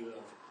worldview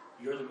of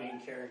you're the main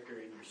character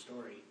in your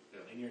story,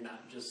 and you're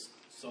not just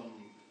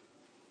some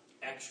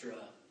extra,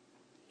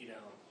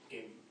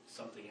 in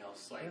something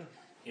else.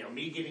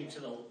 Me getting to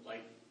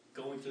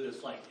going through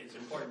this light is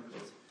important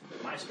because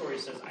my story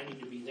says I need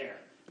to be there.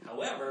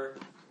 However,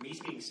 me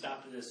being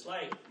stopped at this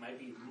light might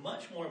be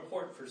much more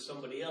important for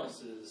somebody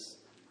else's,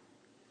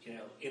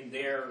 in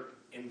their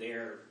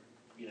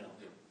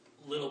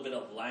little bit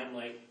of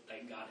limelight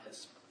that God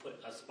has put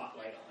a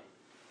spotlight on.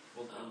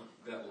 Well,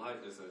 that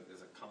light is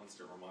a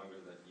constant reminder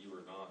that you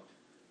are not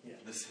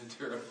the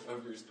center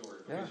of your story,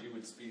 because you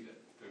would speed it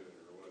through it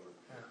or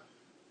whatever.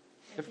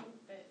 I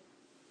think that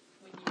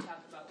when you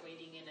talk about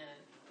waiting in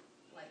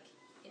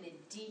a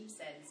deep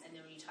sense, and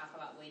then when you talk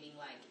about waiting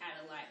at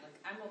a light,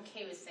 I'm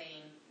okay with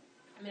saying,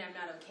 I'm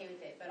not okay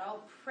with it, but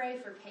I'll pray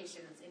for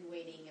patience in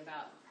waiting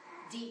about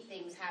deep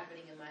things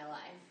happening in my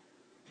life.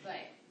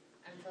 But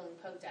I'm feeling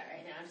poked at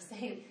right now. I'm just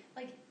saying,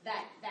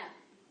 that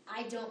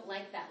I don't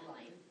like that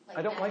line.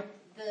 I don't like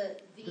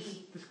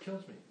this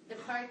kills me. The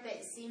part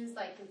that seems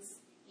like it's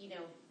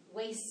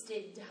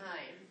wasted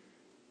time.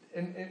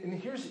 And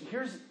here's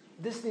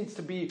this needs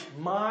to be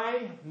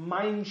my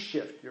mind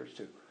shift. Yours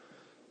too.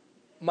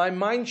 My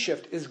mind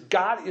shift is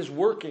God is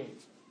working.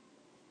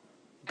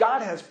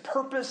 God has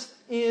purpose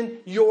in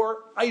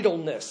your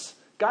idleness.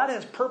 God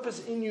has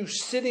purpose in you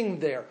sitting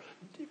there.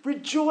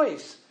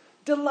 Rejoice.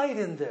 Delight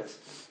in this.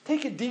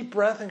 Take a deep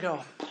breath and go.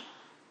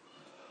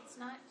 It's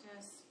not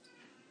just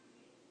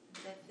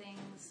the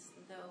things,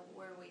 though,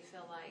 where we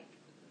feel like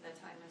the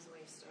time is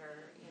wasted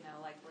or,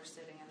 like we're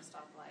sitting at a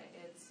stoplight.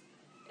 It's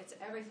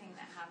everything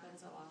that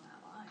happens along that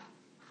line.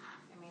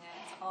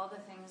 It's all the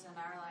things in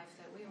our life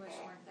that we wish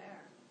weren't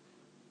there.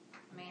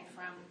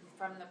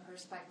 From the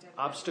perspective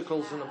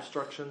Obstacles and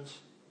obstructions.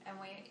 And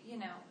we,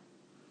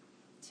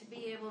 to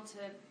be able to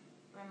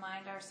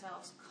remind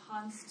ourselves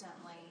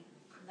constantly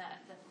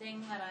that the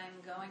thing that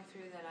I'm going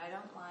through that I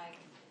don't like,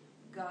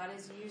 God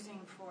is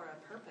using for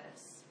a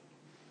purpose.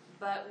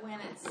 But when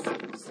it's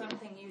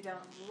something you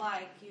don't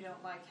like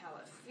how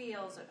it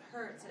feels, it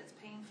hurts, it's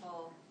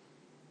painful,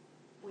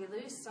 we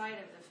lose sight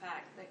of the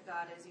fact that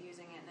God is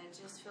using it, and it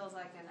just feels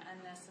like an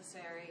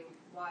unnecessary,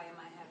 why am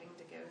I having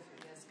to go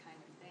through this kind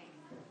of thing?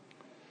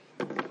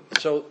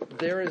 So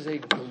there is a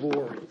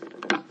glory.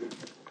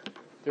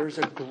 There's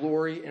a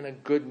glory and a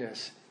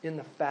goodness in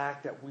the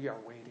fact that we are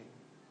waiting.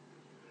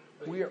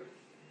 We are.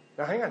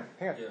 Now hang on.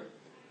 Yeah.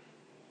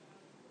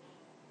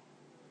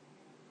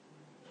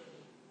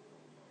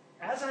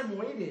 As I'm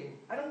waiting,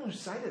 I don't lose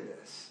sight of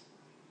this.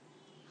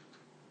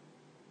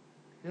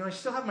 I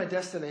still have my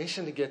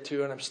destination to get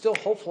to, and I'm still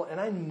hopeful,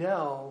 and I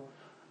know,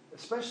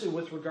 especially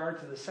with regard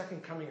to the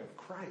second coming of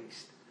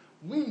Christ,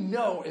 we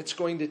know it's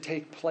going to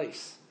take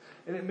place.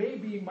 And it may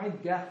be, my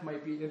death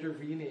might be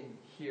intervening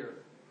here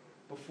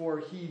before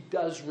he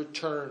does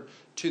return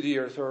to the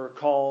earth or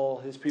call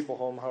his people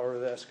home, however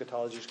the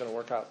eschatology is going to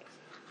work out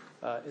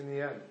in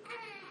the end.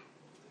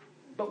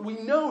 But we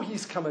know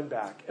he's coming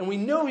back, and we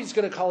know he's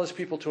going to call his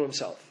people to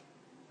himself.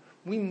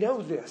 We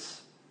know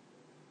this.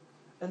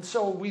 And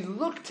so we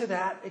look to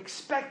that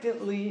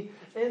expectantly.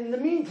 In the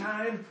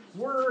meantime,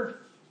 we're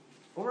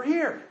over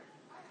here.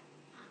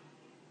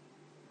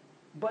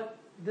 But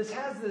this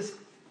has this,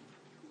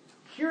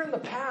 here in the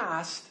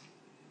past,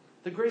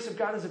 the grace of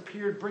God has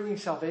appeared bringing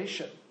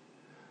salvation.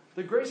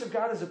 The grace of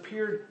God has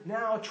appeared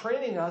now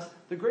training us.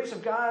 The grace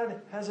of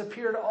God has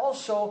appeared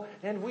also,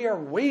 and we are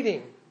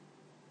waiting.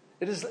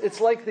 It's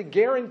like the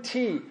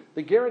guarantee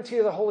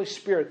of the Holy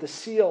Spirit, the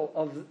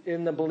seal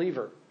in the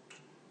believer.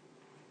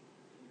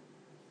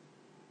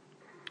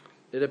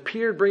 It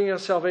appeared bringing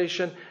us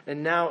salvation,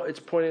 and now it's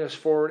pointing us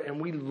forward, and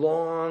we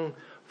long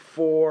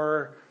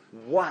for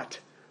what?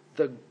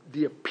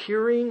 The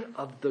appearing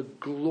of the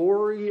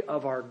glory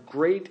of our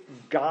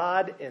great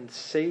God and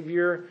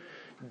Savior,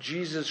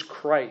 Jesus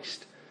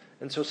Christ.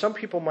 And so some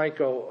people might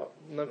go,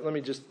 let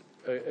me just,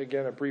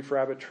 again, a brief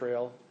rabbit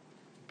trail.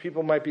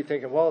 People might be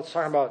thinking, well, it's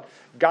talking about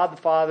God the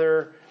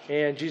Father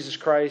and Jesus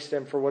Christ,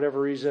 and for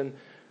whatever reason,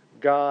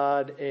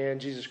 God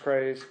and Jesus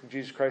Christ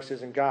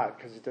isn't God,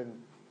 because it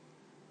didn't.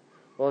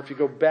 Well, if you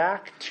go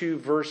back to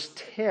verse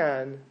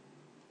 10, it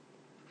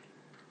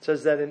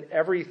says that in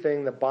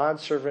everything the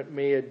bondservant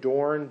may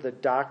adorn the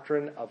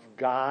doctrine of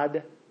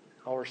God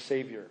our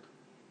Savior.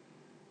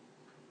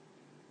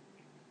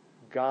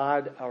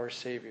 God our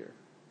Savior.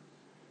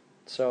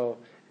 So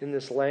in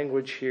this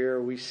language here,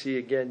 we see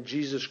again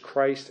Jesus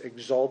Christ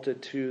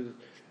exalted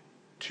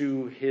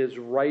to his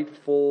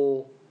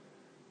rightful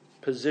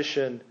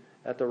position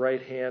at the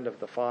right hand of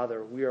the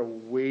Father. We are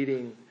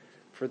waiting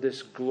for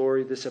this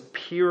glory, this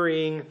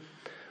appearing.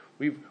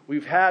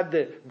 We've had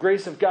the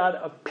grace of God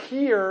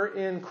appear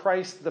in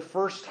Christ the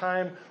first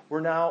time.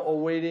 We're now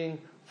awaiting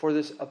for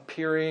this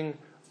appearing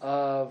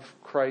of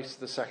Christ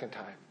the second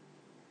time.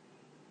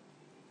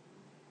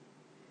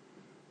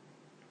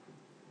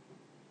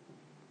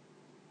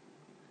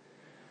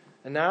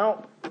 And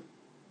now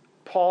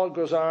Paul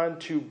goes on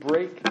to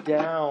break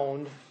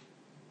down.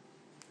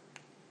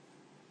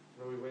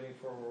 What are we waiting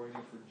for? We're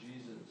waiting for Jesus.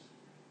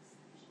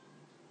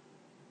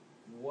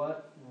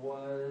 What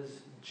was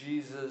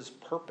Jesus'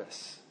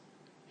 purpose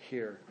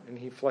here? And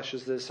he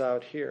fleshes this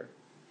out here.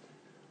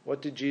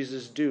 What did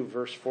Jesus do?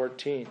 Verse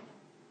 14.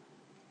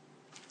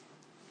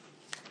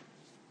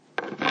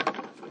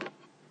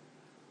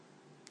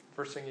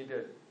 First thing he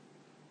did.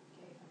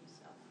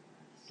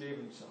 Gave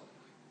himself.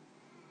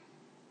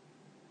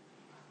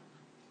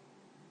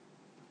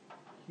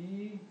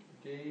 He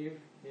gave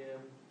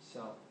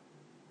himself.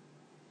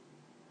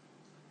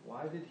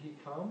 Why did he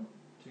come?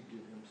 To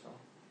give himself.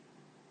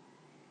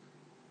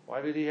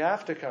 Why did he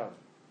have to come?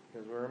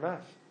 Because we're a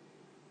mess.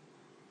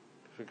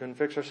 Because we couldn't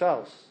fix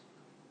ourselves.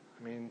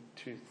 I mean,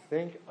 to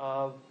think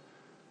of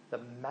the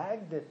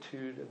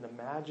magnitude and the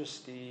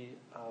majesty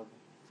of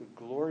the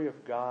glory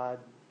of God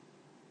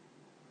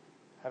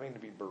having to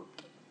be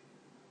burped.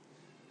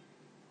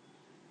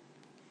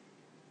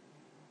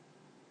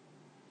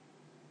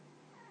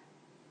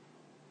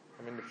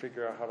 Having to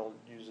figure out how to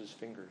use his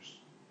fingers.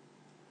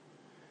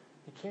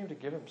 He came to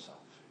give himself.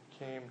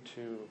 He came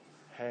to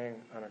hang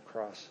on a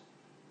cross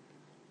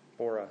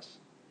for us.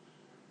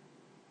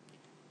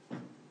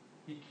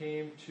 He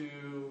came to,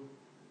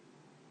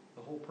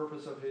 the whole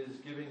purpose of his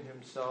giving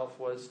himself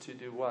was to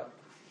do what?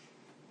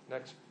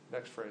 Next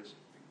phrase.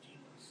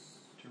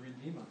 To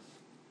redeem us.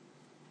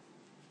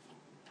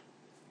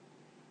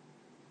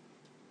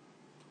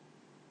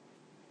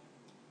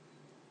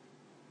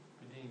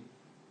 Redeem.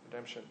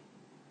 Redemption.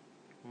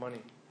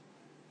 Money.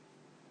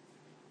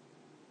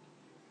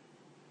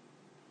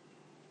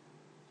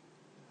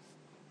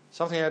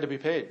 Something had to be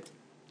paid.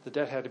 The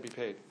debt had to be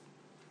paid.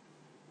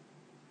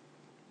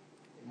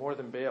 More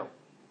than bail.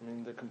 I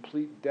mean, the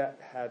complete debt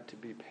had to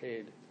be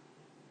paid.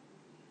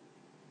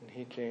 And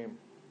he came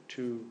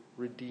to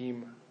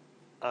redeem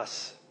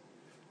us.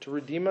 To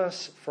redeem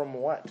us from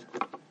what?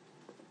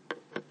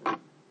 Lawlessness.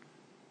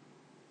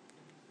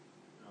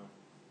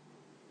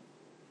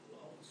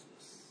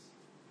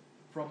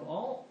 From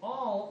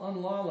all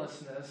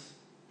unlawlessness.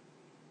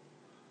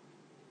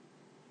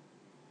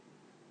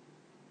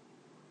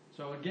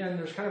 So again,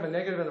 there's kind of a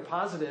negative and a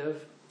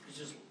positive. It's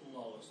just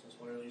lawlessness.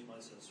 What at least mine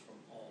says from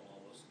all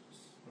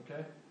lawlessness.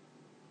 Okay.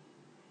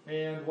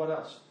 And what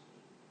else?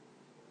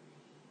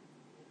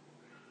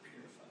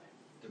 Purify.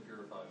 To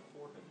purify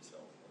for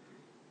himself.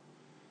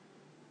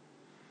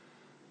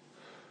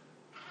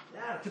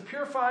 Yeah, to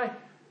purify.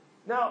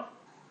 Now,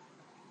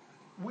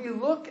 we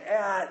look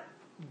at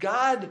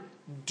God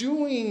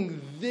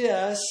doing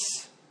this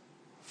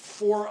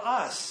for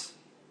us.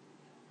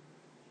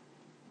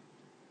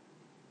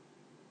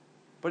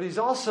 But he's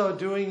also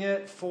doing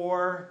it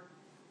for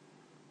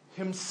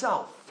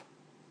himself.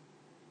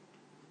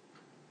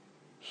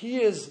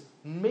 He is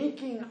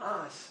making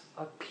us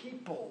a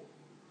people.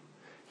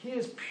 He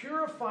is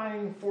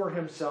purifying for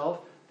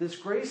himself this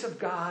grace of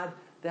God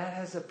that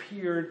has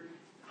appeared,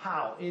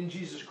 how? In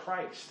Jesus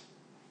Christ.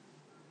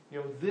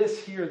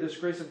 This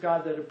grace of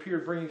God that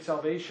appeared bringing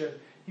salvation,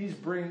 he's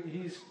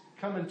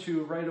coming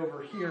to right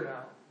over here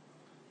now.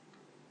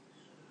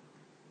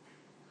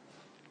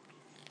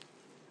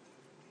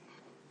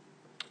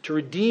 To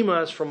redeem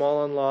us from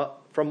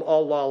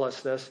all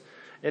lawlessness,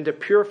 and to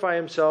purify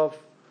himself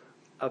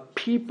a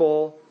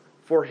people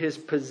for his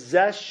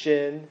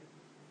possession.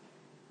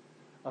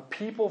 A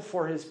people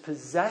for his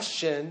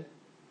possession.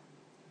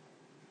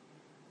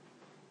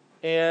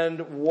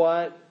 And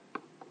what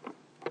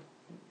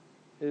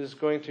is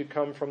going to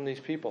come from these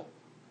people?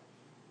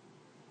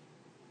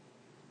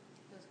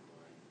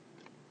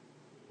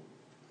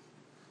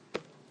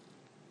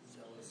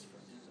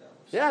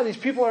 Yeah, these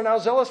people are now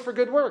zealous for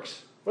good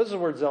works. What does the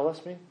word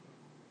zealous mean?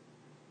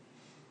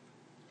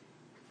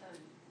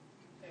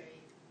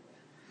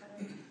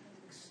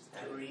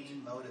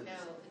 Extreme motives. No,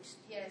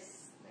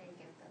 yes, there you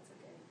go. That's a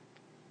good.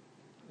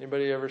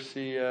 Anybody ever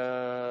see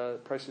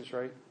Price is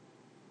Right?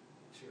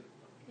 Sure.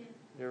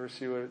 You ever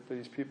see what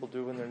these people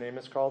do when their name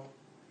is called?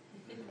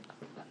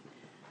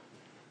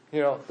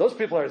 Those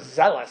people are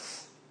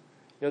zealous.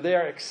 They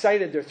are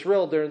excited, they're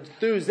thrilled, they're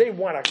enthused,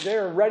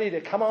 they're ready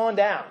to come on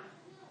down.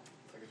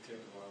 It's like a tent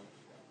revival.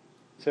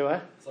 Say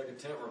what? It's like a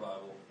tent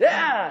revival.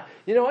 Yeah!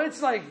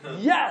 It's like,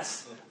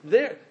 yes!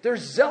 They're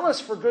zealous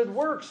for good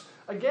works.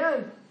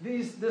 Again,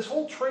 this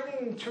whole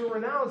training to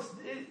renounce,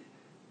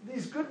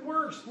 these good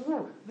works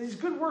flow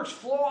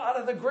out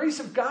of the grace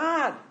of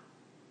God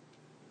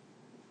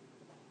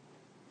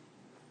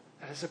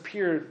that has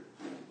appeared,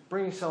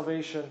 bringing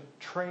salvation,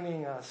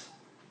 training us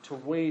to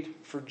wait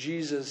for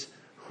Jesus,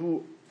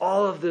 who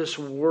all of this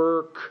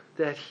work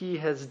that he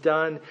has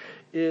done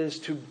is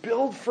to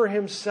build for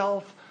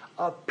himself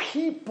a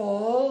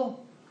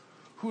people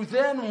who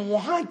then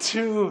want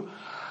to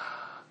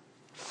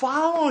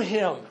follow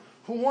him,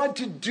 who want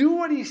to do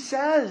what he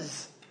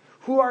says,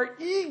 who are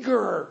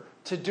eager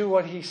to do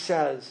what he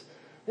says.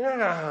 It's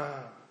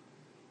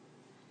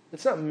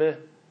not meh.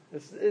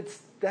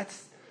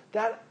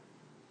 That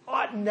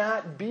ought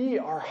not be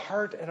our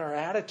heart and our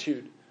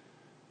attitude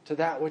to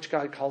that which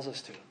God calls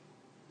us to. It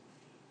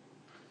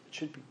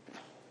should be.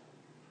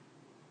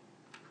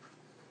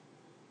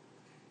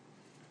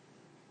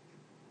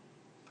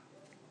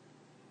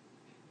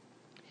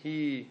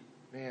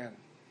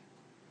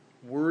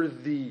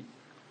 Worthy.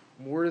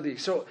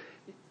 So,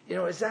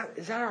 is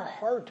that our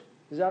heart?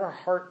 Is that our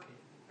heart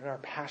and our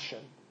passion?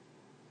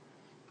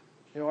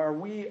 Are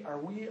we a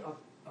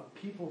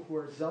people who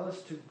are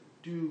zealous to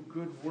do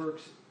good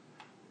works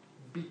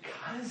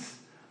because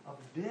of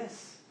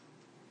this?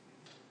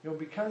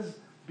 Because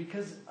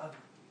of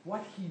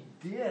what he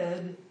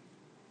did,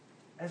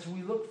 as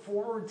we look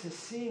forward to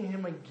seeing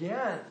him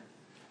again,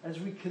 as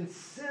we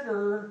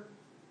consider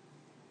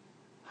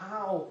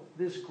how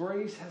this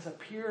grace has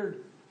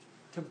appeared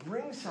to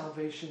bring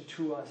salvation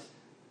to us,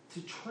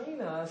 to train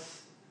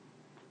us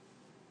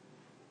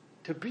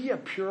to be a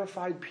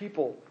purified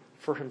people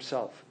for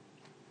himself.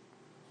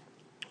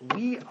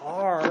 We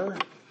are,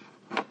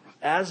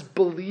 as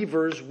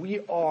believers,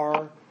 we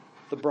are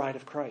the bride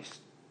of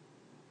Christ.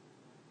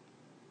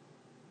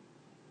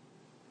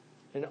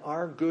 And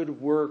our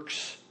good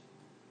works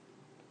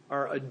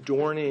are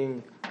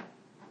adorning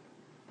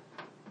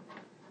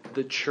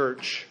the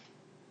church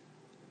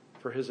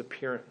for his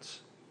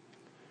appearance.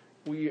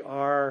 We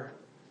are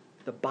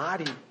the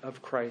body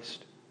of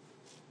Christ.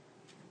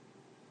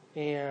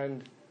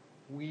 And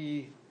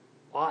we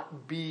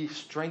ought be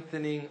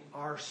strengthening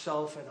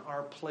ourselves and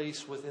our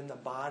place within the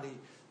body,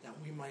 that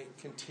we might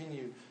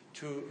continue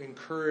to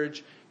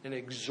encourage and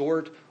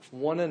exhort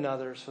one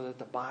another so that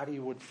the body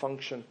would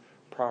function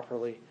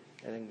properly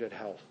and in good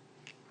health.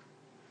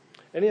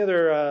 Any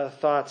other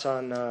thoughts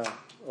on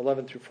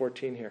 11 through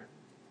 14 here?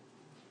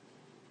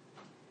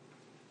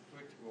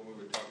 When we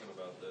were talking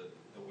about the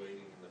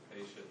waiting and the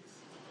patience,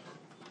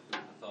 I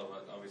thought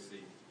about,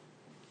 obviously,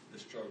 the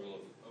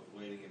struggle of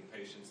waiting and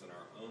patience in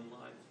our own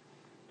life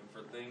and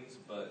for things,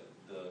 but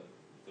the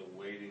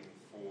waiting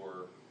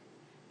for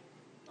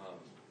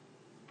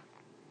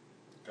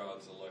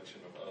God's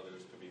election of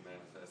others to be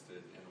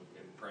manifested, and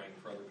praying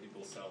for other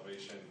people's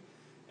salvation,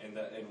 and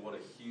what a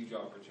huge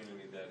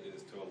opportunity that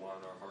is to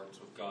align our hearts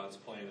with God's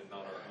plan and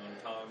not our own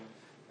time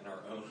and our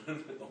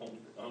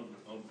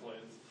own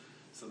plans.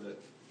 So that,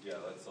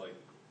 that's like,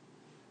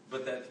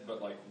 but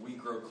like we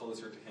grow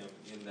closer to Him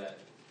in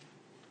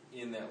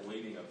that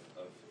waiting of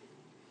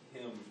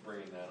Him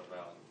bringing that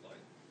about. Like,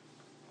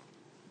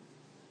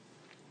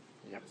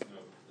 Yep.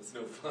 It's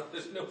no fun.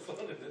 There's no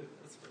fun in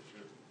it. That's for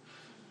sure.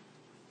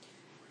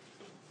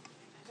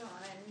 I don't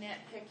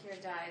nitpick your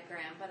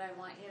diagram, but I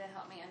want you to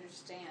help me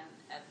understand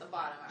at the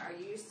bottom. Are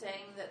you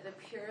saying that the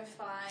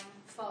purifying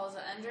falls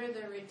under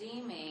the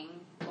redeeming,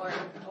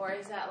 or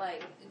is that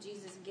like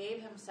Jesus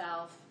gave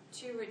himself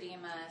to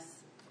redeem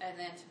us and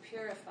then to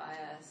purify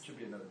us? Should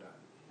be another dot.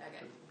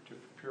 Okay. To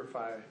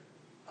purify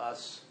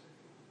us,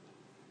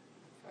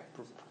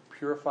 For-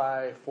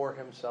 purify for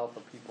himself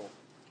a people,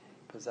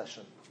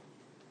 possession.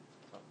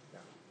 So, yeah.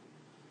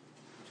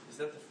 Is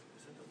that the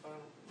final?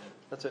 Yeah.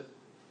 That's it.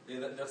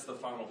 Yeah, that's the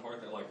final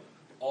part. That like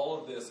all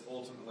of this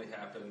ultimately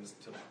happens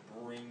to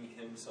bring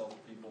himself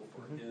people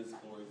for his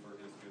glory, for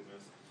his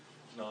goodness,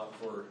 not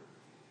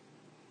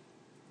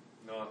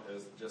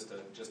as just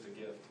a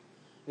gift.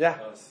 Yeah.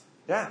 To us.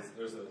 Yeah.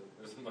 There's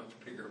a much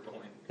bigger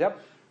point.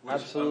 Yep. Which,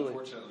 Absolutely.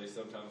 unfortunately,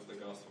 sometimes the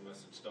gospel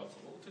message stops a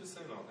little too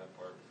soon on that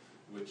part,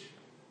 which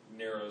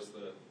narrows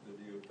the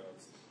view of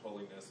God's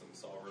holiness and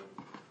sovereign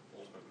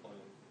ultimate plan.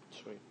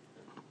 Sweet.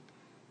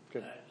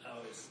 Good. I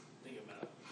always